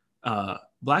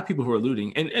Black people who are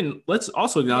looting. And let's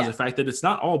also acknowledge the fact that it's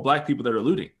not all Black people that are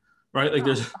looting, right? Like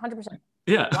there's 100%.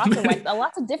 Yeah.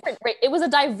 Lots of different, it was a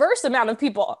diverse amount of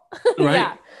people.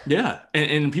 Right.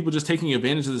 And people just taking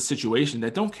advantage of the situation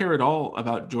that don't care at all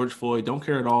about George Floyd, don't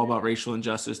care at all about racial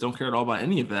injustice, don't care at all about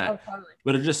any of that,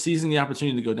 but are just seizing the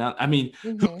opportunity to go down. I mean,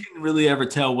 who can really ever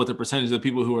tell what the percentage of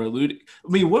people who are looting?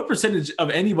 I mean, what percentage of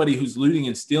anybody who's looting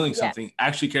and stealing something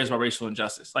actually cares about racial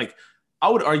injustice? Like, I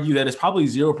would argue that it's probably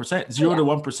 0%, 0 to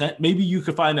 1%. Maybe you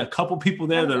could find a couple people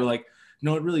there that are like,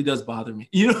 no, it really does bother me.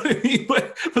 You know what I mean?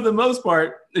 But for the most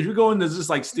part, if you're going to just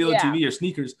like steal a TV or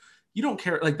sneakers, you don't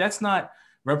care. Like that's not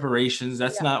reparations.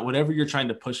 That's not whatever you're trying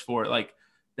to push for. Like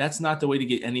that's not the way to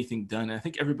get anything done. And I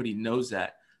think everybody knows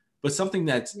that. But something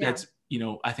that's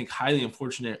I think highly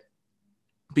unfortunate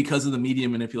because of the media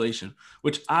manipulation,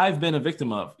 which I've been a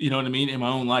victim of, you know what I mean, in my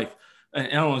own life. And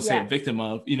I don't want to say a victim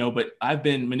of, but I've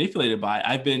been manipulated by,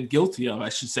 I've been guilty of, I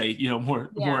should say,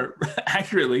 more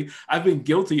accurately, I've been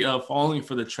guilty of falling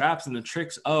for the traps and the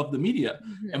tricks of the media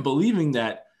and believing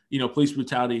that, police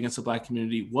brutality against the Black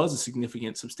community was a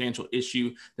significant, substantial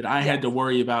issue that I had to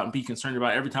worry about and be concerned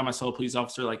about every time I saw a police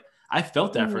officer. Like I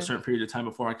felt that for a certain period of time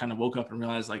before I kind of woke up and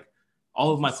realized like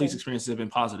all of my police experiences have been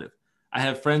positive. I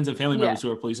have friends and family members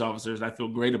who are police officers and I feel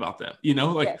great about them,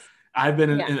 I've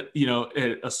been,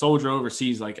 a soldier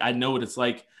overseas. Like I know what it's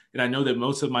like. And I know that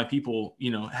most of my people,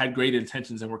 had great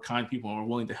intentions and were kind people and were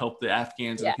willing to help the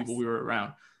Afghans and the people we were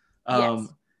around.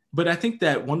 But I think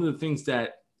that one of the things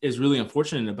that is really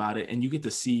unfortunate about it, and you get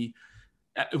to see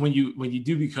when you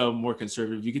do become more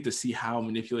conservative, you get to see how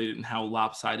manipulated and how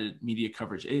lopsided media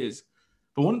coverage is.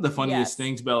 But one of the funniest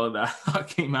things, Bella, that I thought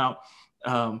came out,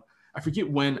 I forget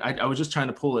when, I was just trying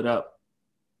to pull it up.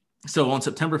 So on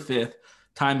September 5th,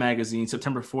 Time Magazine,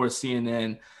 September 4th,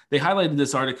 CNN, they highlighted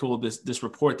this article, this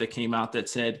report that came out that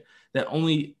said that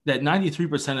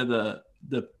 93% of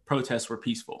the protests were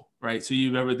peaceful, right? So you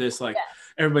remember this, like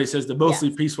everybody says the mostly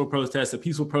peaceful protests, the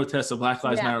peaceful protests of Black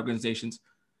Lives Matter organizations.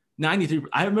 93.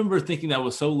 I remember thinking that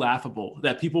was so laughable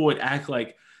that people would act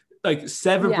like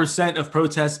 7% of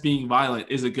protests being violent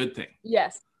is a good thing.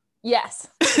 Yes. Yes.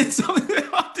 It's something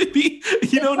that ought to be,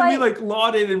 you know what I mean? Like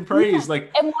lauded and praised. Yeah.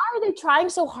 Like, and why are they trying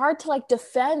so hard to like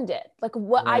defend it? Like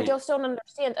what I right. just don't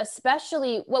understand,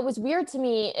 especially what was weird to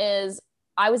me is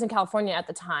I was in California at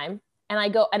the time and I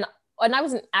go and I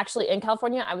wasn't actually in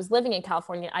California. I was living in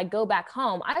California. I go back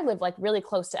home. I live like really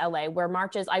close to LA where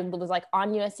marches, I was like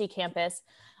on USC campus.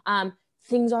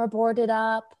 Things are boarded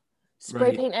up, spray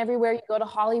Right. paint everywhere. You go to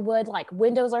Hollywood, like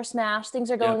windows are smashed,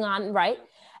 things are going on, right?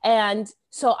 And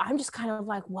so I'm just kind of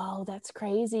like, whoa, that's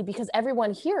crazy because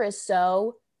everyone here is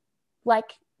so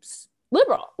like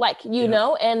liberal, like, you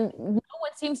know, and no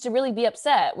one seems to really be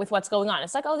upset with what's going on.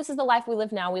 It's like, oh, this is the life we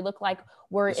live now. We look like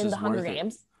we're in the Hunger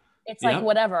Games. It's like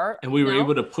whatever. And we were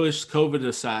able to push COVID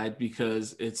aside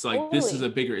because it's like, this is a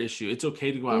bigger issue. It's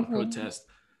okay to go out and protest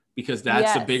because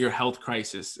that's the bigger health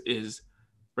crisis is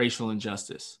racial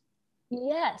injustice.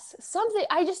 Yes. Something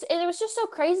it was just so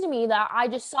crazy to me that I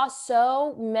just saw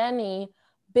so many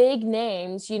big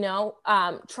names, you know,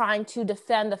 trying to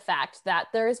defend the fact that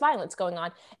there is violence going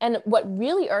on. And what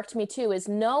really irked me too is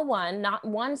not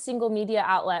one single media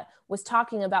outlet was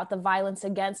talking about the violence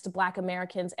against Black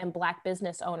Americans and Black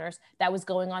business owners that was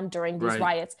going on during these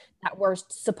riots that were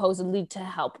supposedly to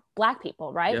help Black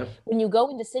people, right? Yep. When you go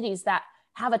into cities that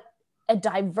have a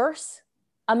diverse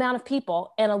amount of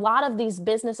people and a lot of these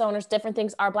business owners, different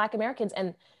things are Black Americans.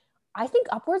 And I think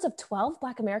upwards of 12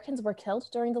 Black Americans were killed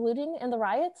during the looting and the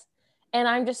riots. And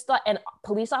I'm just thought, and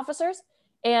police officers.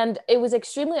 And it was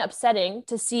extremely upsetting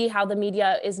to see how the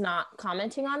media is not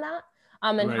commenting on that.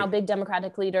 And how big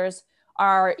Democratic leaders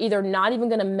are either not even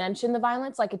going to mention the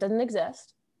violence, like it doesn't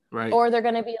exist. Right. Or they're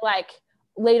going to be like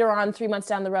later on 3 months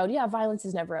down the road, yeah, violence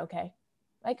is never okay.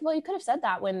 Like, well, you could have said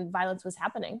that when violence was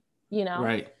happening, you know?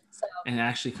 Right. So, and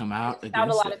actually come out against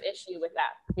found a lot of issue with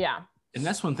that. Yeah. And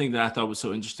that's one thing that I thought was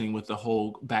so interesting with the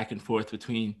whole back and forth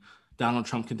between Donald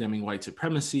Trump condemning white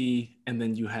supremacy. And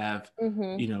then you have,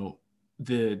 you know,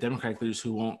 the Democratic leaders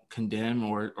who won't condemn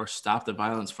or stop the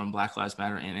violence from Black Lives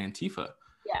Matter and Antifa,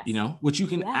 you know, which you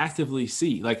can actively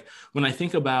see. Like when I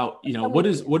think about, you know, what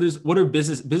are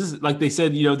business, like they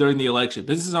said, you know, during the election,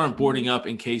 businesses aren't boarding up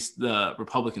in case the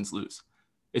Republicans lose.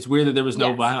 It's weird that there was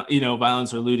no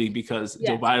violence or looting because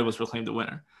Joe Biden was proclaimed the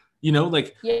winner. You know,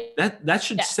 like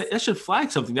that should flag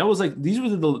something. That was like, these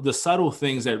were the subtle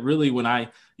things that really, when I,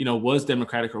 you know, was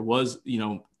Democratic or was, you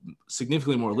know,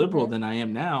 significantly more liberal than I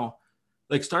am now,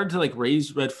 like started to like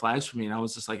raise red flags for me. And I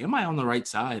was just like, am I on the right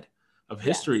side of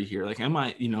history here? Like, am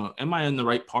I in the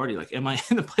right party? Like, am I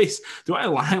in the place? Do I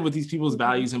align with these people's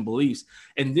values and beliefs?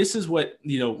 And this is what,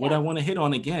 you know, what I want to hit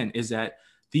on again is that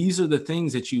these are the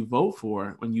things that you vote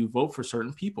for when you vote for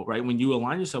certain people, right? When you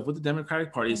align yourself with the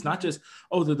Democratic Party, it's not just,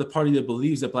 oh, they're the party that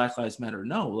believes that Black Lives Matter.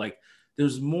 No, like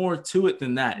there's more to it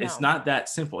than that. No. It's not that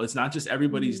simple. It's not just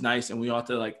everybody's nice and we ought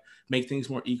to like make things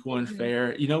more equal and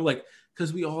fair, you know, like,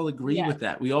 because we all agree with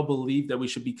that. We all believe that we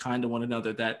should be kind to one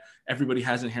another, that everybody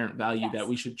has inherent value, that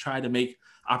we should try to make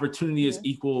opportunity as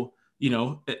equal, you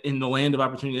know, in the land of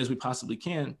opportunity as we possibly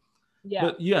can. Yeah.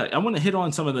 But yeah, I want to hit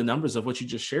on some of the numbers of what you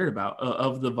just shared about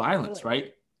of the violence,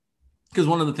 right? Because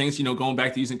one of the things, you know, going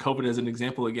back to using COVID as an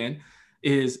example again,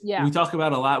 is we talk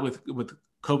about a lot with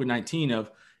COVID-19 of,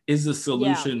 is the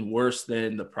solution worse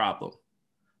than the problem,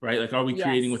 right? Like, are we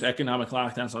creating with economic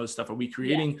lockdowns, all this stuff, are we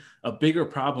creating a bigger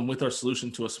problem with our solution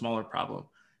to a smaller problem?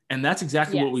 And that's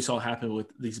exactly what we saw happen with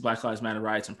these Black Lives Matter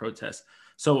riots and protests.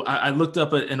 So I looked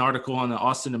up an article on the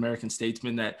Austin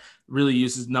American-Statesman that really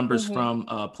uses numbers from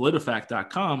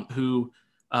PolitiFact.com, who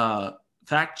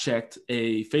fact-checked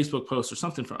a Facebook post or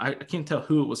something from, I can't tell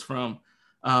who it was from,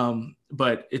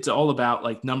 but it's all about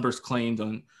like numbers claimed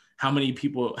on how many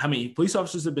police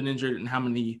officers have been injured and how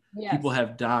many people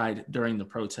have died during the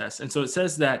protests. And so it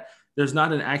says that there's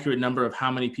not an accurate number of how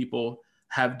many people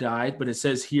have died, but it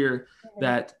says here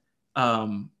that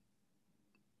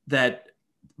that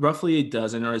roughly a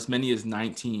dozen or as many as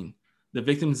 19. The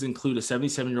victims include a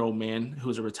 77-year-old man who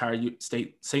was a retired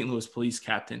St. Louis police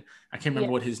captain. I can't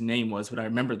remember what his name was, but I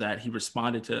remember that he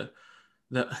responded to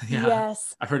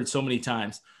I've heard it so many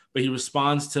times, but he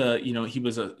responds to, you know, he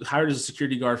was hired as a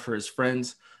security guard for his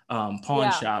friend's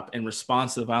pawn shop and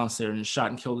responds to the violence there and is shot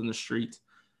and killed in the street.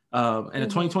 And a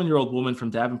 21-year-old woman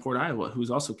from Davenport, Iowa, who was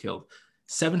also killed.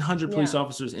 700 police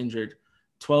officers injured,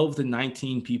 12 to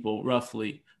 19 people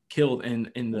roughly killed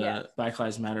in the Black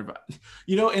Lives Matter,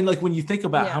 you know, and like when you think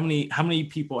about how many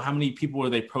people were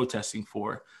they protesting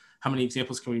for? How many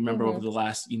examples can we remember over the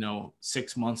last, you know,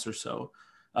 6 months or so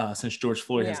since George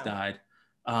Floyd has died?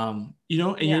 You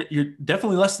know, and you're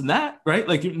definitely less than that, right?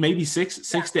 Like maybe six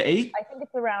to eight. I think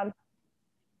it's around.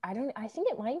 I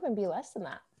think it might even be less than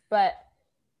that, but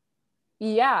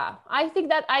Yeah, I think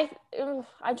that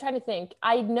I'm trying to think.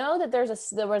 I know that there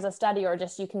was a study, or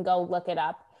just you can go look it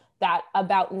up, that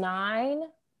about 9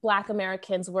 Black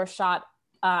Americans were shot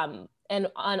and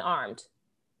unarmed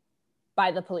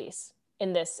by the police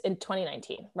in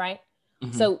 2019, right?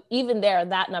 Mm-hmm. So even there,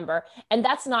 that number, and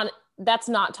that's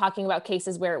not talking about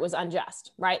cases where it was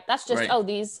unjust, right? That's just, right.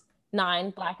 These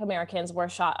 9 Black Americans were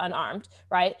shot unarmed,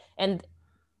 right? And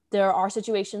there are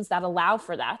situations that allow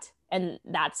for that, and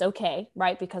that's okay,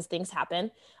 right? Because things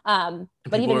happen. But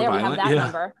even there, we have that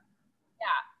number. Yeah,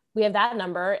 we have that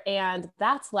number, and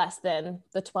that's less than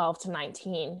the 12 to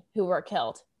 19 who were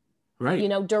killed. Right. You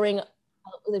know, during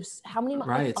how many months?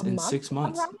 Riots in 6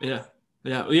 months. Yeah.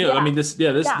 I mean,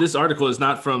 this article is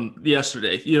not from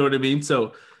yesterday. You know what I mean?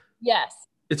 So yes,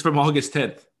 it's from August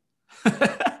 10th.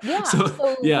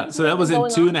 So that was in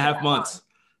 2.5 months.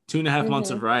 2.5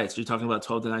 months of riots. You're talking about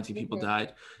 12 to 19 people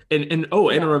died. And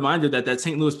a reminder that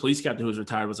St. Louis police captain who was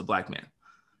retired was a Black man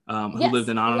who lived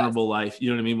an honorable life. You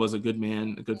know what I mean? Was a good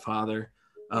man, a good father,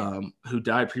 who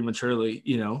died prematurely,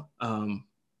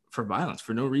 for violence,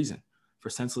 for no reason, for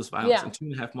senseless violence.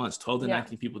 In 2.5 months, 12 to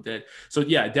 19 people dead. So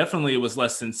definitely it was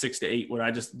less than 6 to 8, where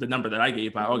the number that I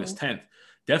gave by August 10th,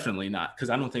 definitely not. Cause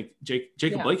I don't think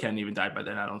Jacob Blake hadn't even died by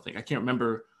then. I can't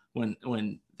remember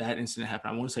when that incident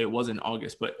happened. I want to say it was in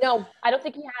August, but no, I don't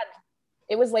think he had.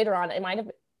 It was later on. It might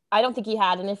have. I don't think he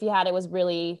had, and if he had, it was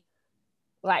really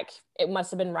it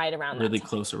must have been right around really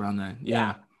close around that.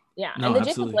 Yeah. No, and the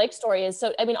Jacob Blake story is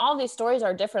so. I mean, all of these stories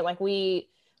are different. We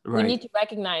need to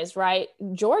recognize, right?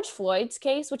 George Floyd's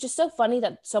case, which is so funny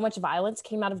that so much violence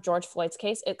came out of George Floyd's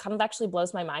case. It kind of actually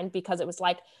blows my mind, because it was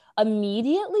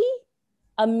immediately,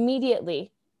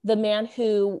 the man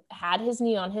who had his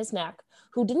knee on his neck,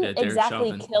 who didn't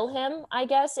exactly kill him, I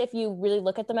guess, if you really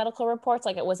look at the medical reports,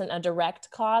 it wasn't a direct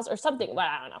cause or something. Well,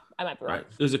 I don't know. I might be wrong. Right.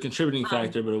 There's a contributing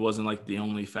factor, but it wasn't the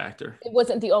only factor. It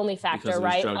wasn't the only factor,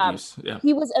 right? Drug use. Yeah.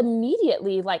 He was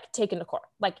immediately taken to court.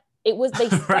 It was, they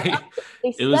set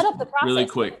up the process really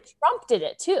quick. Trump did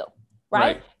it too,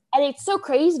 right? And it's so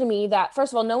crazy to me that,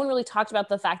 first of all, no one really talked about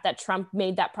the fact that Trump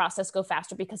made that process go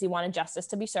faster because he wanted justice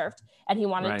to be served, and he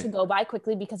wanted to go by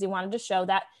quickly because he wanted to show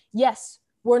that, yes,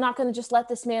 we're not going to just let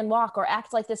this man walk or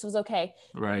act like this was okay.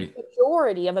 Right. The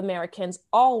majority of Americans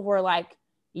all were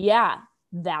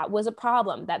that was a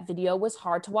problem. That video was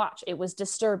hard to watch. It was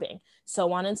disturbing,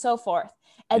 so on and so forth.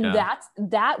 And that's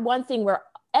that one thing where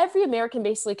every American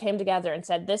basically came together and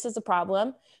said, this is a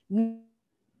problem.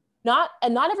 Not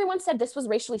everyone said this was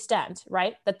racially stemmed,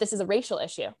 right? That this is a racial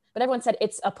issue, but everyone said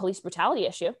it's a police brutality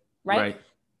issue, right? Right.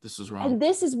 This is wrong. And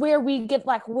this is where we get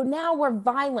now we're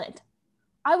violent.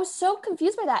 I was so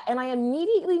confused by that. And I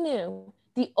immediately knew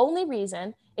the only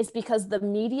reason is because the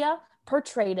media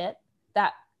portrayed it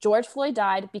that George Floyd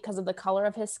died because of the color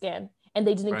of his skin, and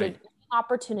they didn't give any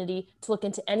opportunity to look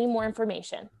into any more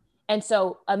information. And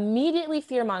so immediately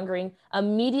fear-mongering,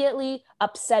 immediately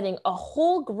upsetting a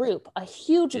whole group, a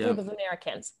huge group of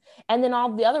Americans. And then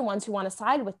all the other ones who want to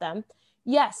side with them.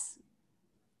 Yes,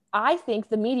 I think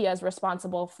the media is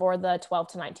responsible for the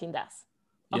 12 to 19 deaths,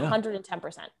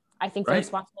 110%. I think they're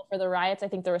responsible for the riots. I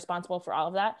think they're responsible for all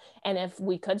of that. And if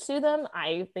we could sue them,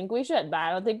 I think we should, but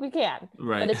I don't think we can.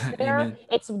 Right. But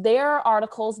it's their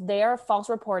articles, their false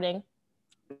reporting,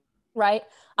 right?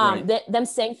 Them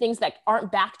saying things that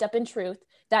aren't backed up in truth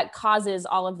that causes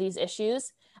all of these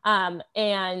issues.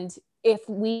 And if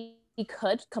we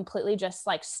could completely just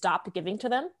stop giving to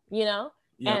them,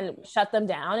 and shut them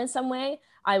down in some way,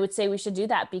 I would say we should do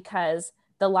that, because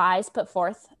the lies put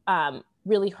forth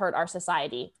really hurt our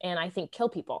society, and I think kill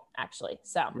people, actually.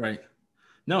 So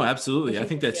No, absolutely. I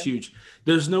think that's huge.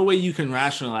 There's no way you can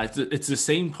rationalize it. It's the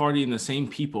same party and the same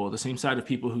people, the same side of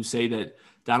people who say that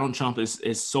Donald Trump is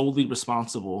solely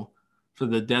responsible for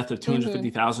the death of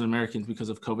 250,000 Americans because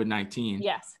of COVID-19.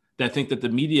 Yes. That think that the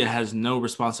media has no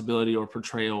responsibility or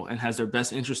portrayal and has their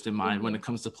best interest in mind when it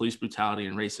comes to police brutality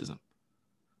and racism.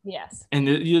 Yes. And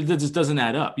that just doesn't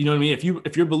add up. You know what I mean?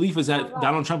 If your belief is that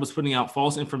Donald Trump was putting out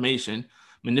false information,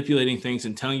 manipulating things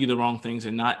and telling you the wrong things,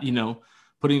 and not,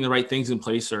 putting the right things in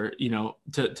place, or,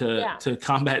 to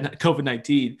combat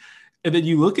COVID-19. And then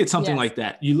you look at something like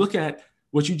that, you look at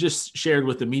what you just shared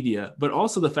with the media, but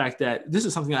also the fact that this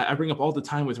is something I bring up all the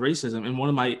time with racism. And one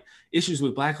of my issues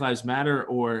with Black Lives Matter,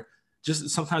 or just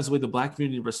sometimes the way the Black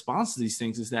community responds to these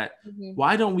things, is that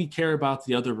why don't we care about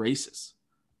the other races?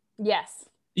 Yes.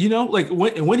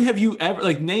 When have you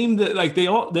ever named they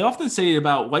often say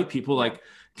about white people,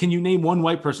 can you name one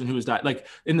white person who has died?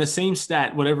 In the same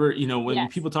stat, whatever, when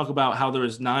people talk about how there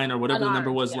was 9 or whatever the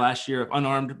number was last year of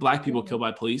unarmed Black people killed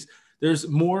by police, there's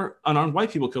more unarmed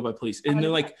white people killed by police. And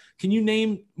they're can you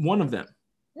name one of them?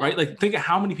 right? Like think of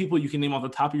how many people you can name off the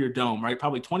top of your dome, right?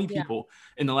 Probably 20 people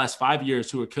in the last 5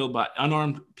 years who were killed by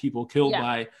unarmed people killed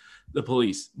by the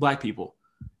police, Black people.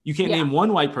 You can't name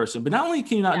one white person, but not only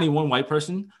can you not name one white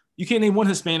person, you can't name one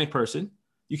Hispanic person.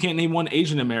 You can't name one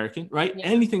Asian American, right?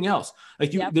 Anything else.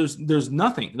 Like there's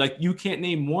nothing. Like you can't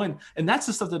name one. And that's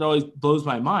the stuff that always blows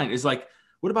my mind is like,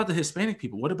 what about the Hispanic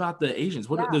people? What about the Asians?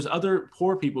 There's other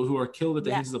poor people who are killed at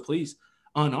the hands of the police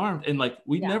unarmed. And like,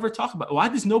 we never talk about, why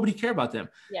does nobody care about them?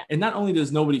 And not only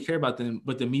does nobody care about them,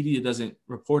 but the media doesn't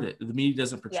report it. The media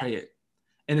doesn't portray it.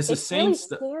 And it's the same really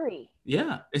stuff.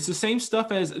 Yeah, it's the same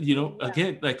stuff as,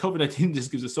 again, like COVID-19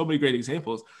 just gives us so many great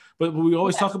examples. But we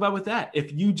always talk about with that,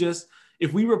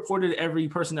 if we reported every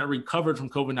person that recovered from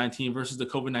COVID-19 versus the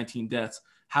COVID-19 deaths,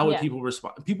 how would people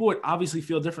respond? People would obviously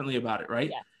feel differently about it, right?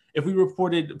 Yeah. If we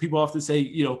reported, people often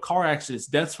say, car accidents,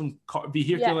 deaths from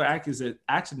vehicular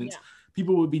accidents,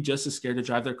 people would be just as scared to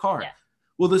drive their car. Yeah.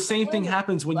 Well, the same thing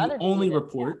happens when you only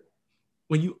report,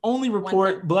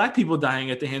 Black people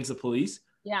dying at the hands of police.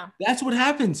 Yeah, that's what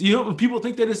happens. When people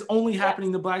think that it's only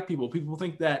happening to Black people, people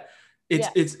think that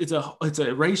it's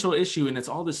a racial issue and it's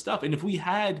all this stuff. And if we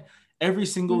had every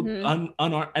single unarmed,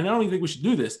 and I don't even think we should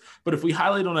do this, but if we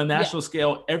highlight on a national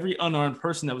scale every unarmed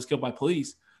person that was killed by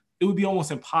police, it would be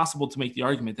almost impossible to make the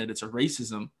argument that it's a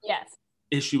racism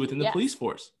issue within the police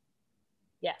force.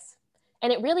 Yes.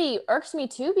 And it really irks me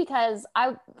too, because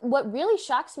what really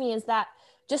shocks me is that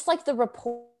just like the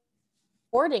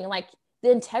reporting, like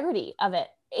the integrity of it,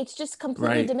 it's just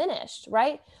completely diminished,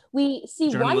 right? We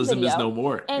see journalism one video is no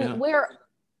more. And where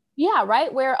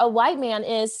a white man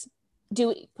is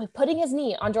putting his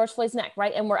knee on George Floyd's neck,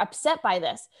 right? And we're upset by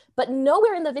this, but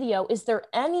nowhere in the video is there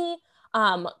any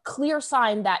clear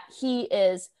sign that he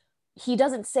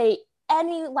doesn't say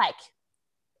any like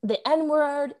the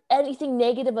N-word, anything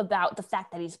negative about the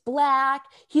fact that he's Black.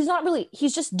 He's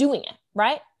just doing it,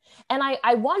 right? And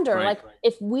I wonder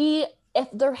if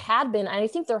there had been, and I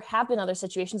think there have been other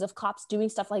situations of cops doing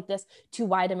stuff like this to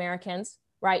white Americans,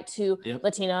 right? To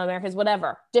Latino Americans,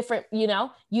 whatever, different,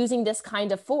 using this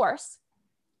kind of force,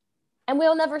 and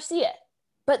we'll never see it.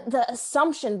 But the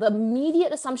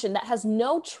immediate assumption that has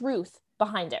no truth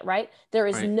behind it, right? There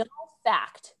is no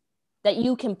fact that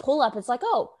you can pull up. It's like,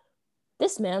 oh,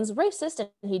 this man's racist and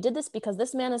he did this because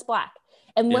this man is Black.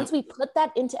 And once we put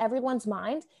that into everyone's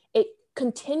mind, it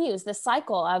continues this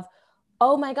cycle of,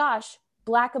 oh my gosh,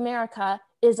 Black America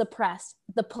is oppressed.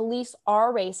 The police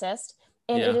are racist.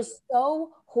 And it is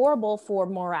so horrible for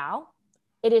morale.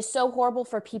 It is so horrible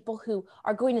for people who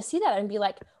are going to see that and be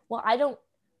like, well, I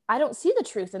don't see the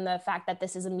truth in the fact that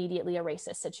this is immediately a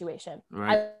racist situation.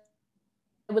 Right.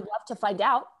 I would love to find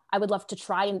out. I would love to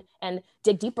try and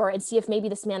dig deeper and see if maybe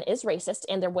this man is racist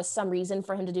and there was some reason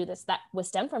for him to do this that was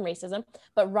stemmed from racism.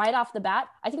 But right off the bat,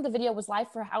 I think the video was live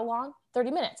for how long?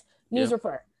 30 minutes. News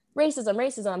report,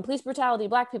 racism, police brutality,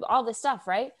 Black people, all this stuff,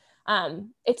 right?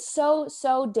 It's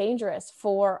so dangerous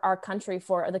for our country,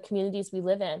 for the communities we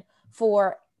live in,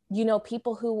 for,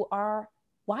 people who are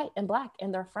white and Black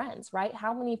and their friends, right?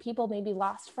 How many people maybe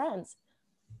lost friends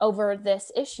over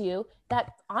this issue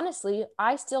that honestly,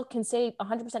 I still can say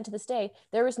 100% to this day,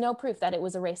 there is no proof that it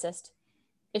was a racist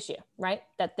issue, right?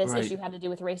 That this issue had to do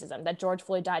with racism, that George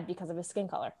Floyd died because of his skin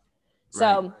color.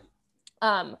 So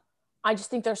I just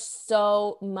think there's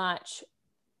so much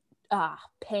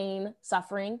pain,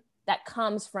 suffering that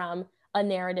comes from a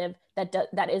narrative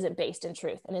that isn't based in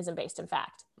truth and isn't based in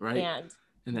fact. Right.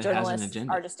 And that journalists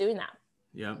are just doing that.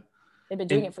 Yeah. They've been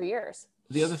doing it for years.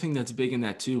 The other thing that's big in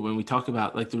that too, when we talk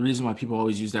about like the reason why people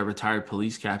always use that retired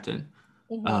police captain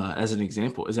as an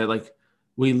example, is that like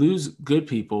we lose good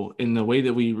people in the way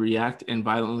that we react and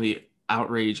violently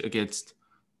outrage against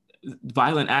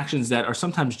violent actions that are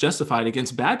sometimes justified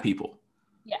against bad people.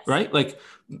 Yes. Right. Like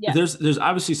there's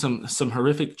obviously some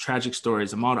horrific, tragic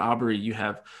stories. Ahmaud Arbery, you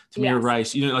have Tamir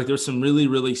Rice, like there's some really,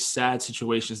 really sad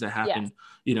situations that happen.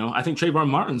 I think Trayvon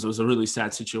Martin's was a really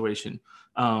sad situation.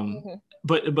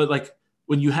 But like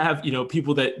when you have,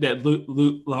 people that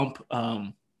lump,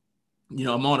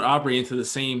 Ahmaud Arbery into the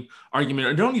same argument,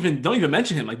 or don't even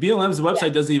mention him. Like BLM's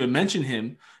website doesn't even mention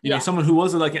him. Someone who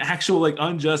was like an actual, like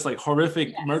unjust, like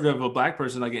horrific murder of a Black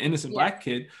person, like an innocent Black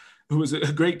kid who was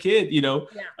a great kid,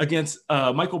 against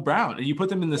Michael Brown, and you put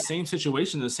them in the same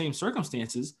situation, the same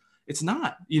circumstances. It's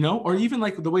not, or even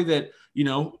like the way that,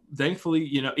 thankfully,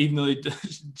 even though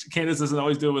Candace doesn't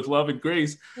always do it with love and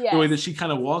grace, the way that she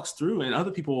kind of walks through, and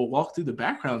other people will walk through the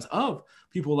backgrounds of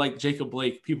people like Jacob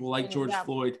Blake, people like George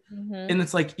Floyd. And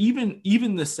it's like,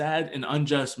 even the sad and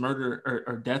unjust murder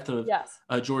or death of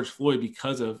George Floyd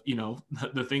because of,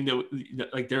 the thing that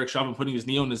like Derek Chauvin putting his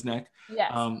knee on his neck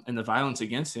and the violence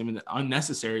against him and the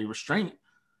unnecessary restraint.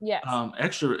 Yes.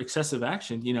 extra excessive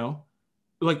action, you know,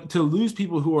 like to lose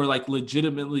people who are like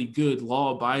legitimately good,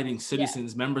 law-abiding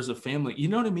citizens, members of family, you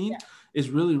know what I mean, is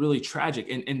really, really tragic.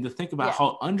 And to think about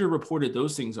how underreported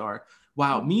those things are.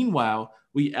 Wow. Meanwhile,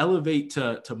 we elevate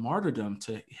to martyrdom,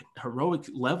 to heroic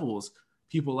levels,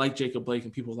 people like Jacob Blake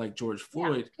and people like George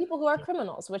Floyd. People who are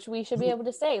criminals, which we should be able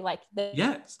to say, like,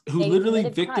 who literally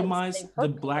victimize the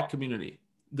Black community.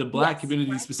 The Black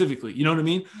community specifically, you know what I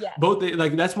mean? Yes. Both,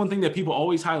 like, that's one thing that people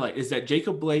always highlight is that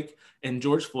Jacob Blake and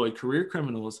George Floyd, career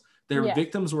criminals, their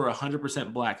victims were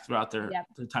 100% Black throughout their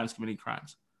times committing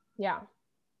crimes. Yeah.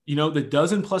 You know, the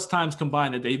dozen plus times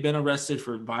combined that they've been arrested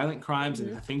for violent crimes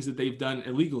and the things that they've done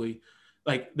illegally,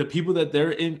 like the people that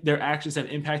their actions have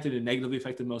impacted and negatively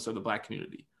affected most are the Black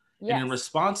community. Yes. And in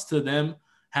response to them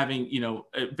having, you know,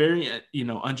 a very, you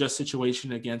know, unjust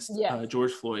situation against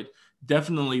George Floyd,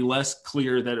 definitely less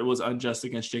clear that it was unjust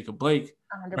against Jacob Blake,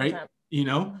 100%. Right? You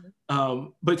know,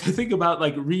 but to think about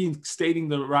like reinstating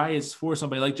the riots for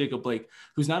somebody like Jacob Blake,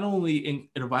 who's not only in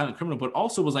a violent criminal, but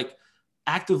also was like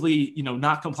actively, you know,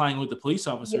 not complying with the police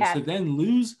officers, to then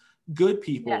lose good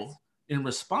people in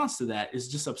response to that is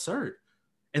just absurd.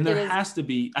 And there has to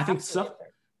be, I think,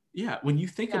 when you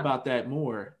think about that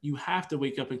more, you have to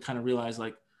wake up and kind of realize,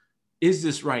 like, is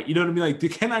this right? You know what I mean?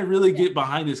 Like, can I really get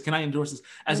behind this? Can I endorse this?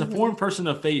 As a foreign person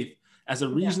of faith, as a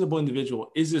reasonable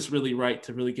individual, is this really right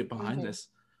to really get behind this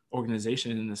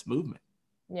organization and this movement?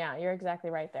 Yeah, you're exactly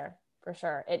right there, for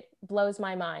sure. It blows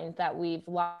my mind that we've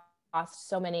lost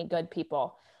so many good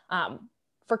people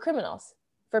for criminals,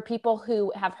 for people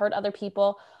who have hurt other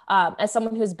people. As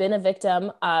someone who's been a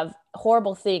victim of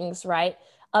horrible things, right?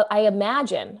 I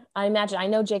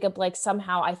know Jacob Blake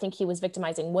somehow, I think he was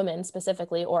victimizing women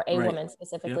specifically, or a woman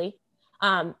specifically.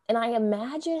 Yep. And I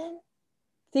imagine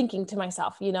thinking to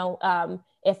myself, you know,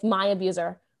 if my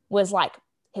abuser was like,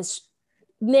 his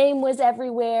name was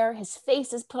everywhere, his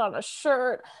face is put on a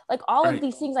shirt, like all of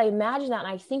these things, I imagine that.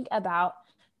 And I think about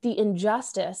the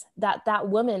injustice that that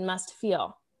woman must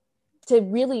feel to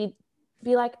really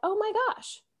be like, oh my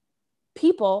gosh,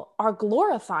 people are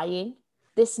glorifying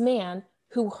this man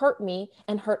who hurt me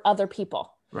and hurt other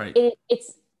people. Right.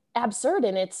 It's absurd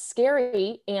and it's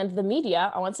scary. And the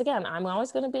media, once again, I'm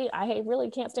always going to be, I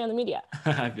really can't stand the media.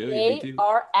 They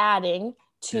are adding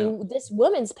to this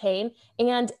woman's pain,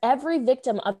 and every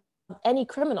victim of any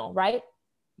criminal, right?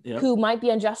 Who might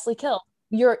be unjustly killed.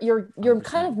 You're 100%.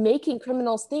 Kind of making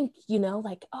criminals think, you know,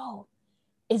 like, oh,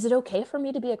 is it okay for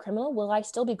me to be a criminal? Will I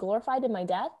still be glorified in my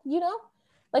death? You know,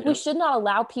 like we should not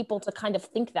allow people to kind of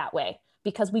think that way,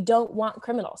 because we don't want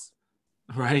criminals.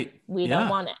 Right. We don't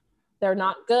want it. They're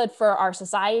not good for our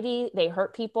society. They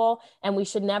hurt people. And we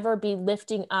should never be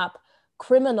lifting up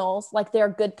criminals like they're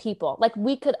good people. Like,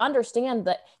 we could understand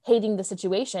that hating the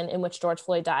situation in which George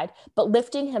Floyd died, but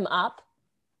lifting him up,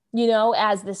 you know,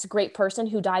 as this great person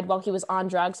who died while he was on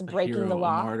drugs, breaking the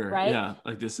law, right? Yeah,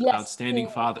 like this outstanding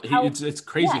father. It's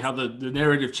crazy how the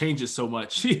narrative changes so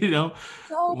much, you know,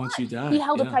 once you die. He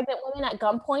held a pregnant woman at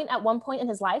gunpoint at one point in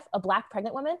his life, a Black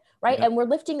pregnant woman, right? And we're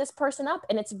lifting this person up,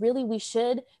 and it's really, we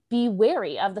should be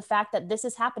wary of the fact that this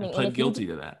is happening. And plead guilty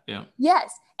to that,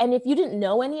 Yes, and if you didn't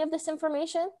know any of this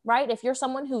information, right? If you're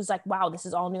someone who's like, wow, this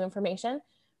is all new information,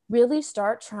 really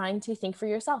start trying to think for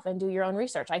yourself and do your own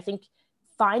research. I think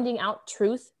finding out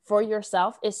truth for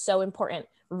yourself is so important.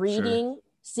 Reading,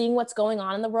 seeing what's going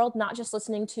on in the world, not just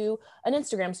listening to an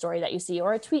Instagram story that you see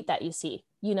or a tweet that you see,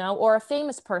 you know, or a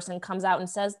famous person comes out and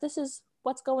says, this is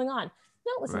what's going on.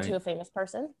 Don't listen to a famous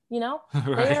person, you know,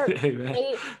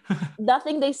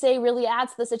 nothing they say really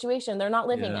adds to the situation. They're not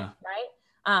living it,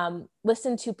 right?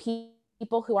 Listen to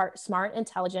people who are smart,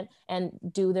 intelligent, and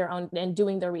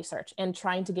doing their research and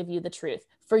trying to give you the truth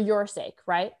for your sake,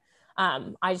 right?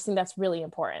 I just think that's really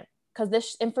important, because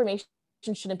this information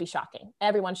shouldn't be shocking.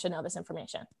 Everyone should know this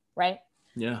information, right?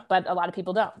 Yeah. But a lot of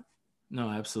people don't. No,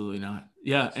 absolutely not.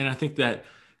 Yeah. And I think that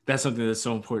that's something that's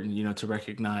so important, you know, to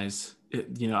recognize it.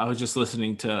 You know, I was just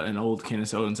listening to an old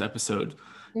Candace Owens episode,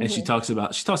 and she talks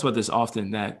about this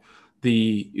often, that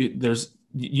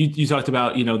you talked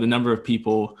about, you know, the number of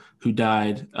people who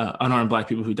died, unarmed Black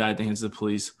people who died at the hands of the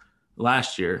police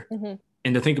last year.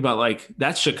 And to think about, like,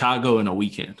 that's Chicago in a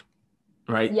weekend.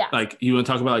 Right. Yeah. Like, you want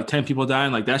to talk about like 10 people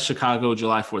dying, like that's Chicago,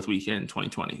 July 4th weekend,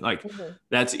 2020. Like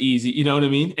that's easy. You know what I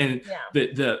mean? And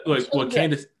what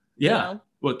Candace,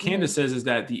 what Candace says is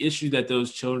that the issue that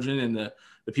those children and the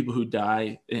people who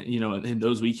die, you know, in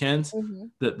those weekends,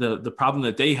 the problem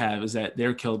that they have is that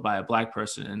they're killed by a Black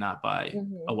person and not by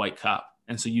a white cop.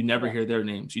 And so you never hear their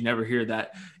names. You never hear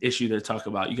that issue they talk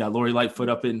about. You got Lori Lightfoot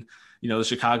up in, you know, the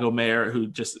Chicago mayor, who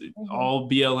just all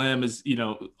BLM is, you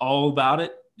know, all about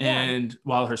it. And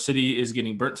while her city is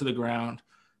getting burnt to the ground,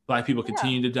 Black people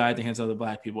continue to die at the hands of other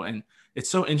Black people. And it's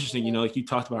so interesting, you know, like you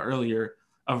talked about earlier,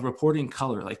 of reporting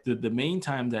color. Like the main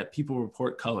time that people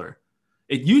report color,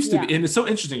 it used to be, and it's so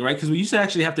interesting, right? Because we used to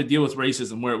actually have to deal with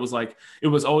racism, where it was like, it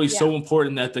was always so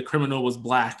important that the criminal was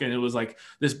Black, and it was like,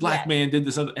 this Black man did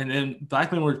this, and then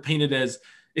Black men were painted as,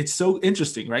 it's so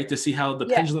interesting, right? To see how the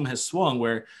pendulum has swung,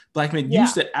 where Black men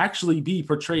used to actually be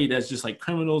portrayed as just like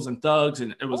criminals and thugs,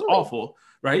 and it was awful,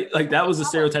 right? Like that was the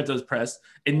stereotype that was pressed.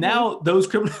 And now those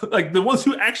criminals, like the ones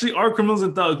who actually are criminals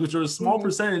and thugs, which are a small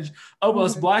percentage of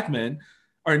us Black men,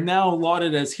 are now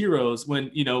lauded as heroes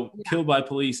when, you know, killed by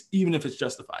police, even if it's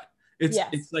justified.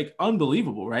 It's like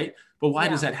unbelievable, right? But why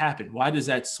does that happen? Why does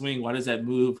that swing? Why does that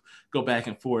move go back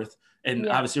and forth? And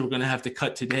obviously we're going to have to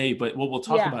cut today, but what we'll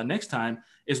talk about next time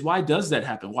is, why does that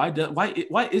happen?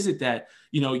 Why is it that,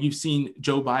 you know, you've seen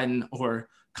Joe Biden or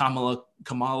Kamala,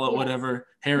 whatever,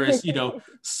 Harris, you know,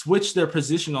 switch their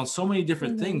position on so many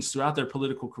different things throughout their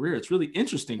political career? It's really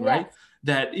interesting, right?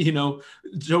 That, you know,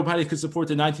 Joe Biden could support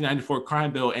the 1994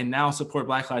 crime bill and now support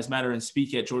Black Lives Matter and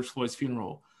speak at George Floyd's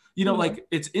funeral. You know, like,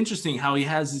 it's interesting how he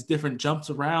has these different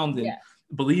jumps around and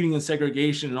believing in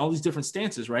segregation and all these different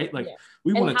stances, right? Like,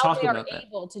 we want to talk about that.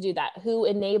 Able to do that. Who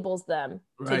enables them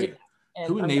to do that? And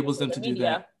who enables them to do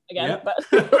that? Again, but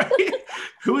right?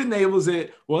 Who enables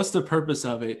it? What's the purpose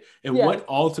of it? And what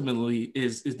ultimately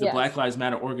is the Black Lives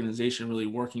Matter organization really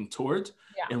working towards?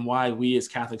 And why we as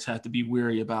Catholics have to be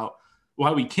wary about, why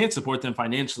we can't support them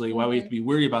financially, why we have to be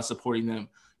wary about supporting them,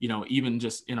 you know, even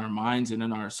just in our minds and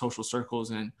in our social circles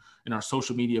and in our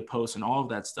social media posts and all of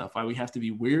that stuff, why we have to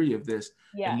be wary of this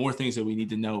and more things that we need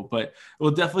to know. But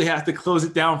we'll definitely have to close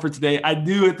it down for today. I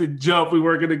knew at the jump we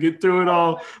weren't going to get through it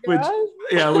all, which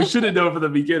we should have known from the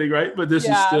beginning, right? But this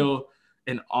is still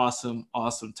an awesome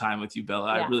time with you, Bella.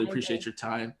 I really appreciate your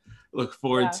time. Look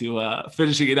forward to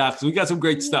finishing it out, because we got some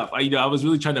great stuff. I was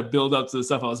really trying to build up to the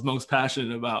stuff I was most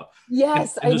passionate about.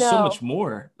 Yes, and there's so much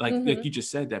more, like you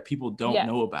just said, that people don't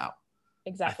know about.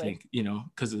 Exactly. I think, you know,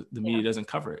 because the media doesn't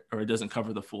cover it, or it doesn't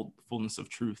cover the fullness of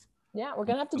truth. Yeah, we're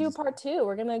gonna have to do a part 2.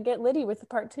 We're gonna get litty with the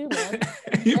part 2, man.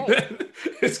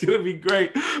 It's gonna be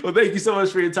great. Well, thank you so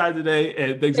much for your time today,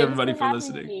 and thanks everybody for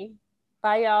listening.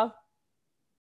 Bye, y'all.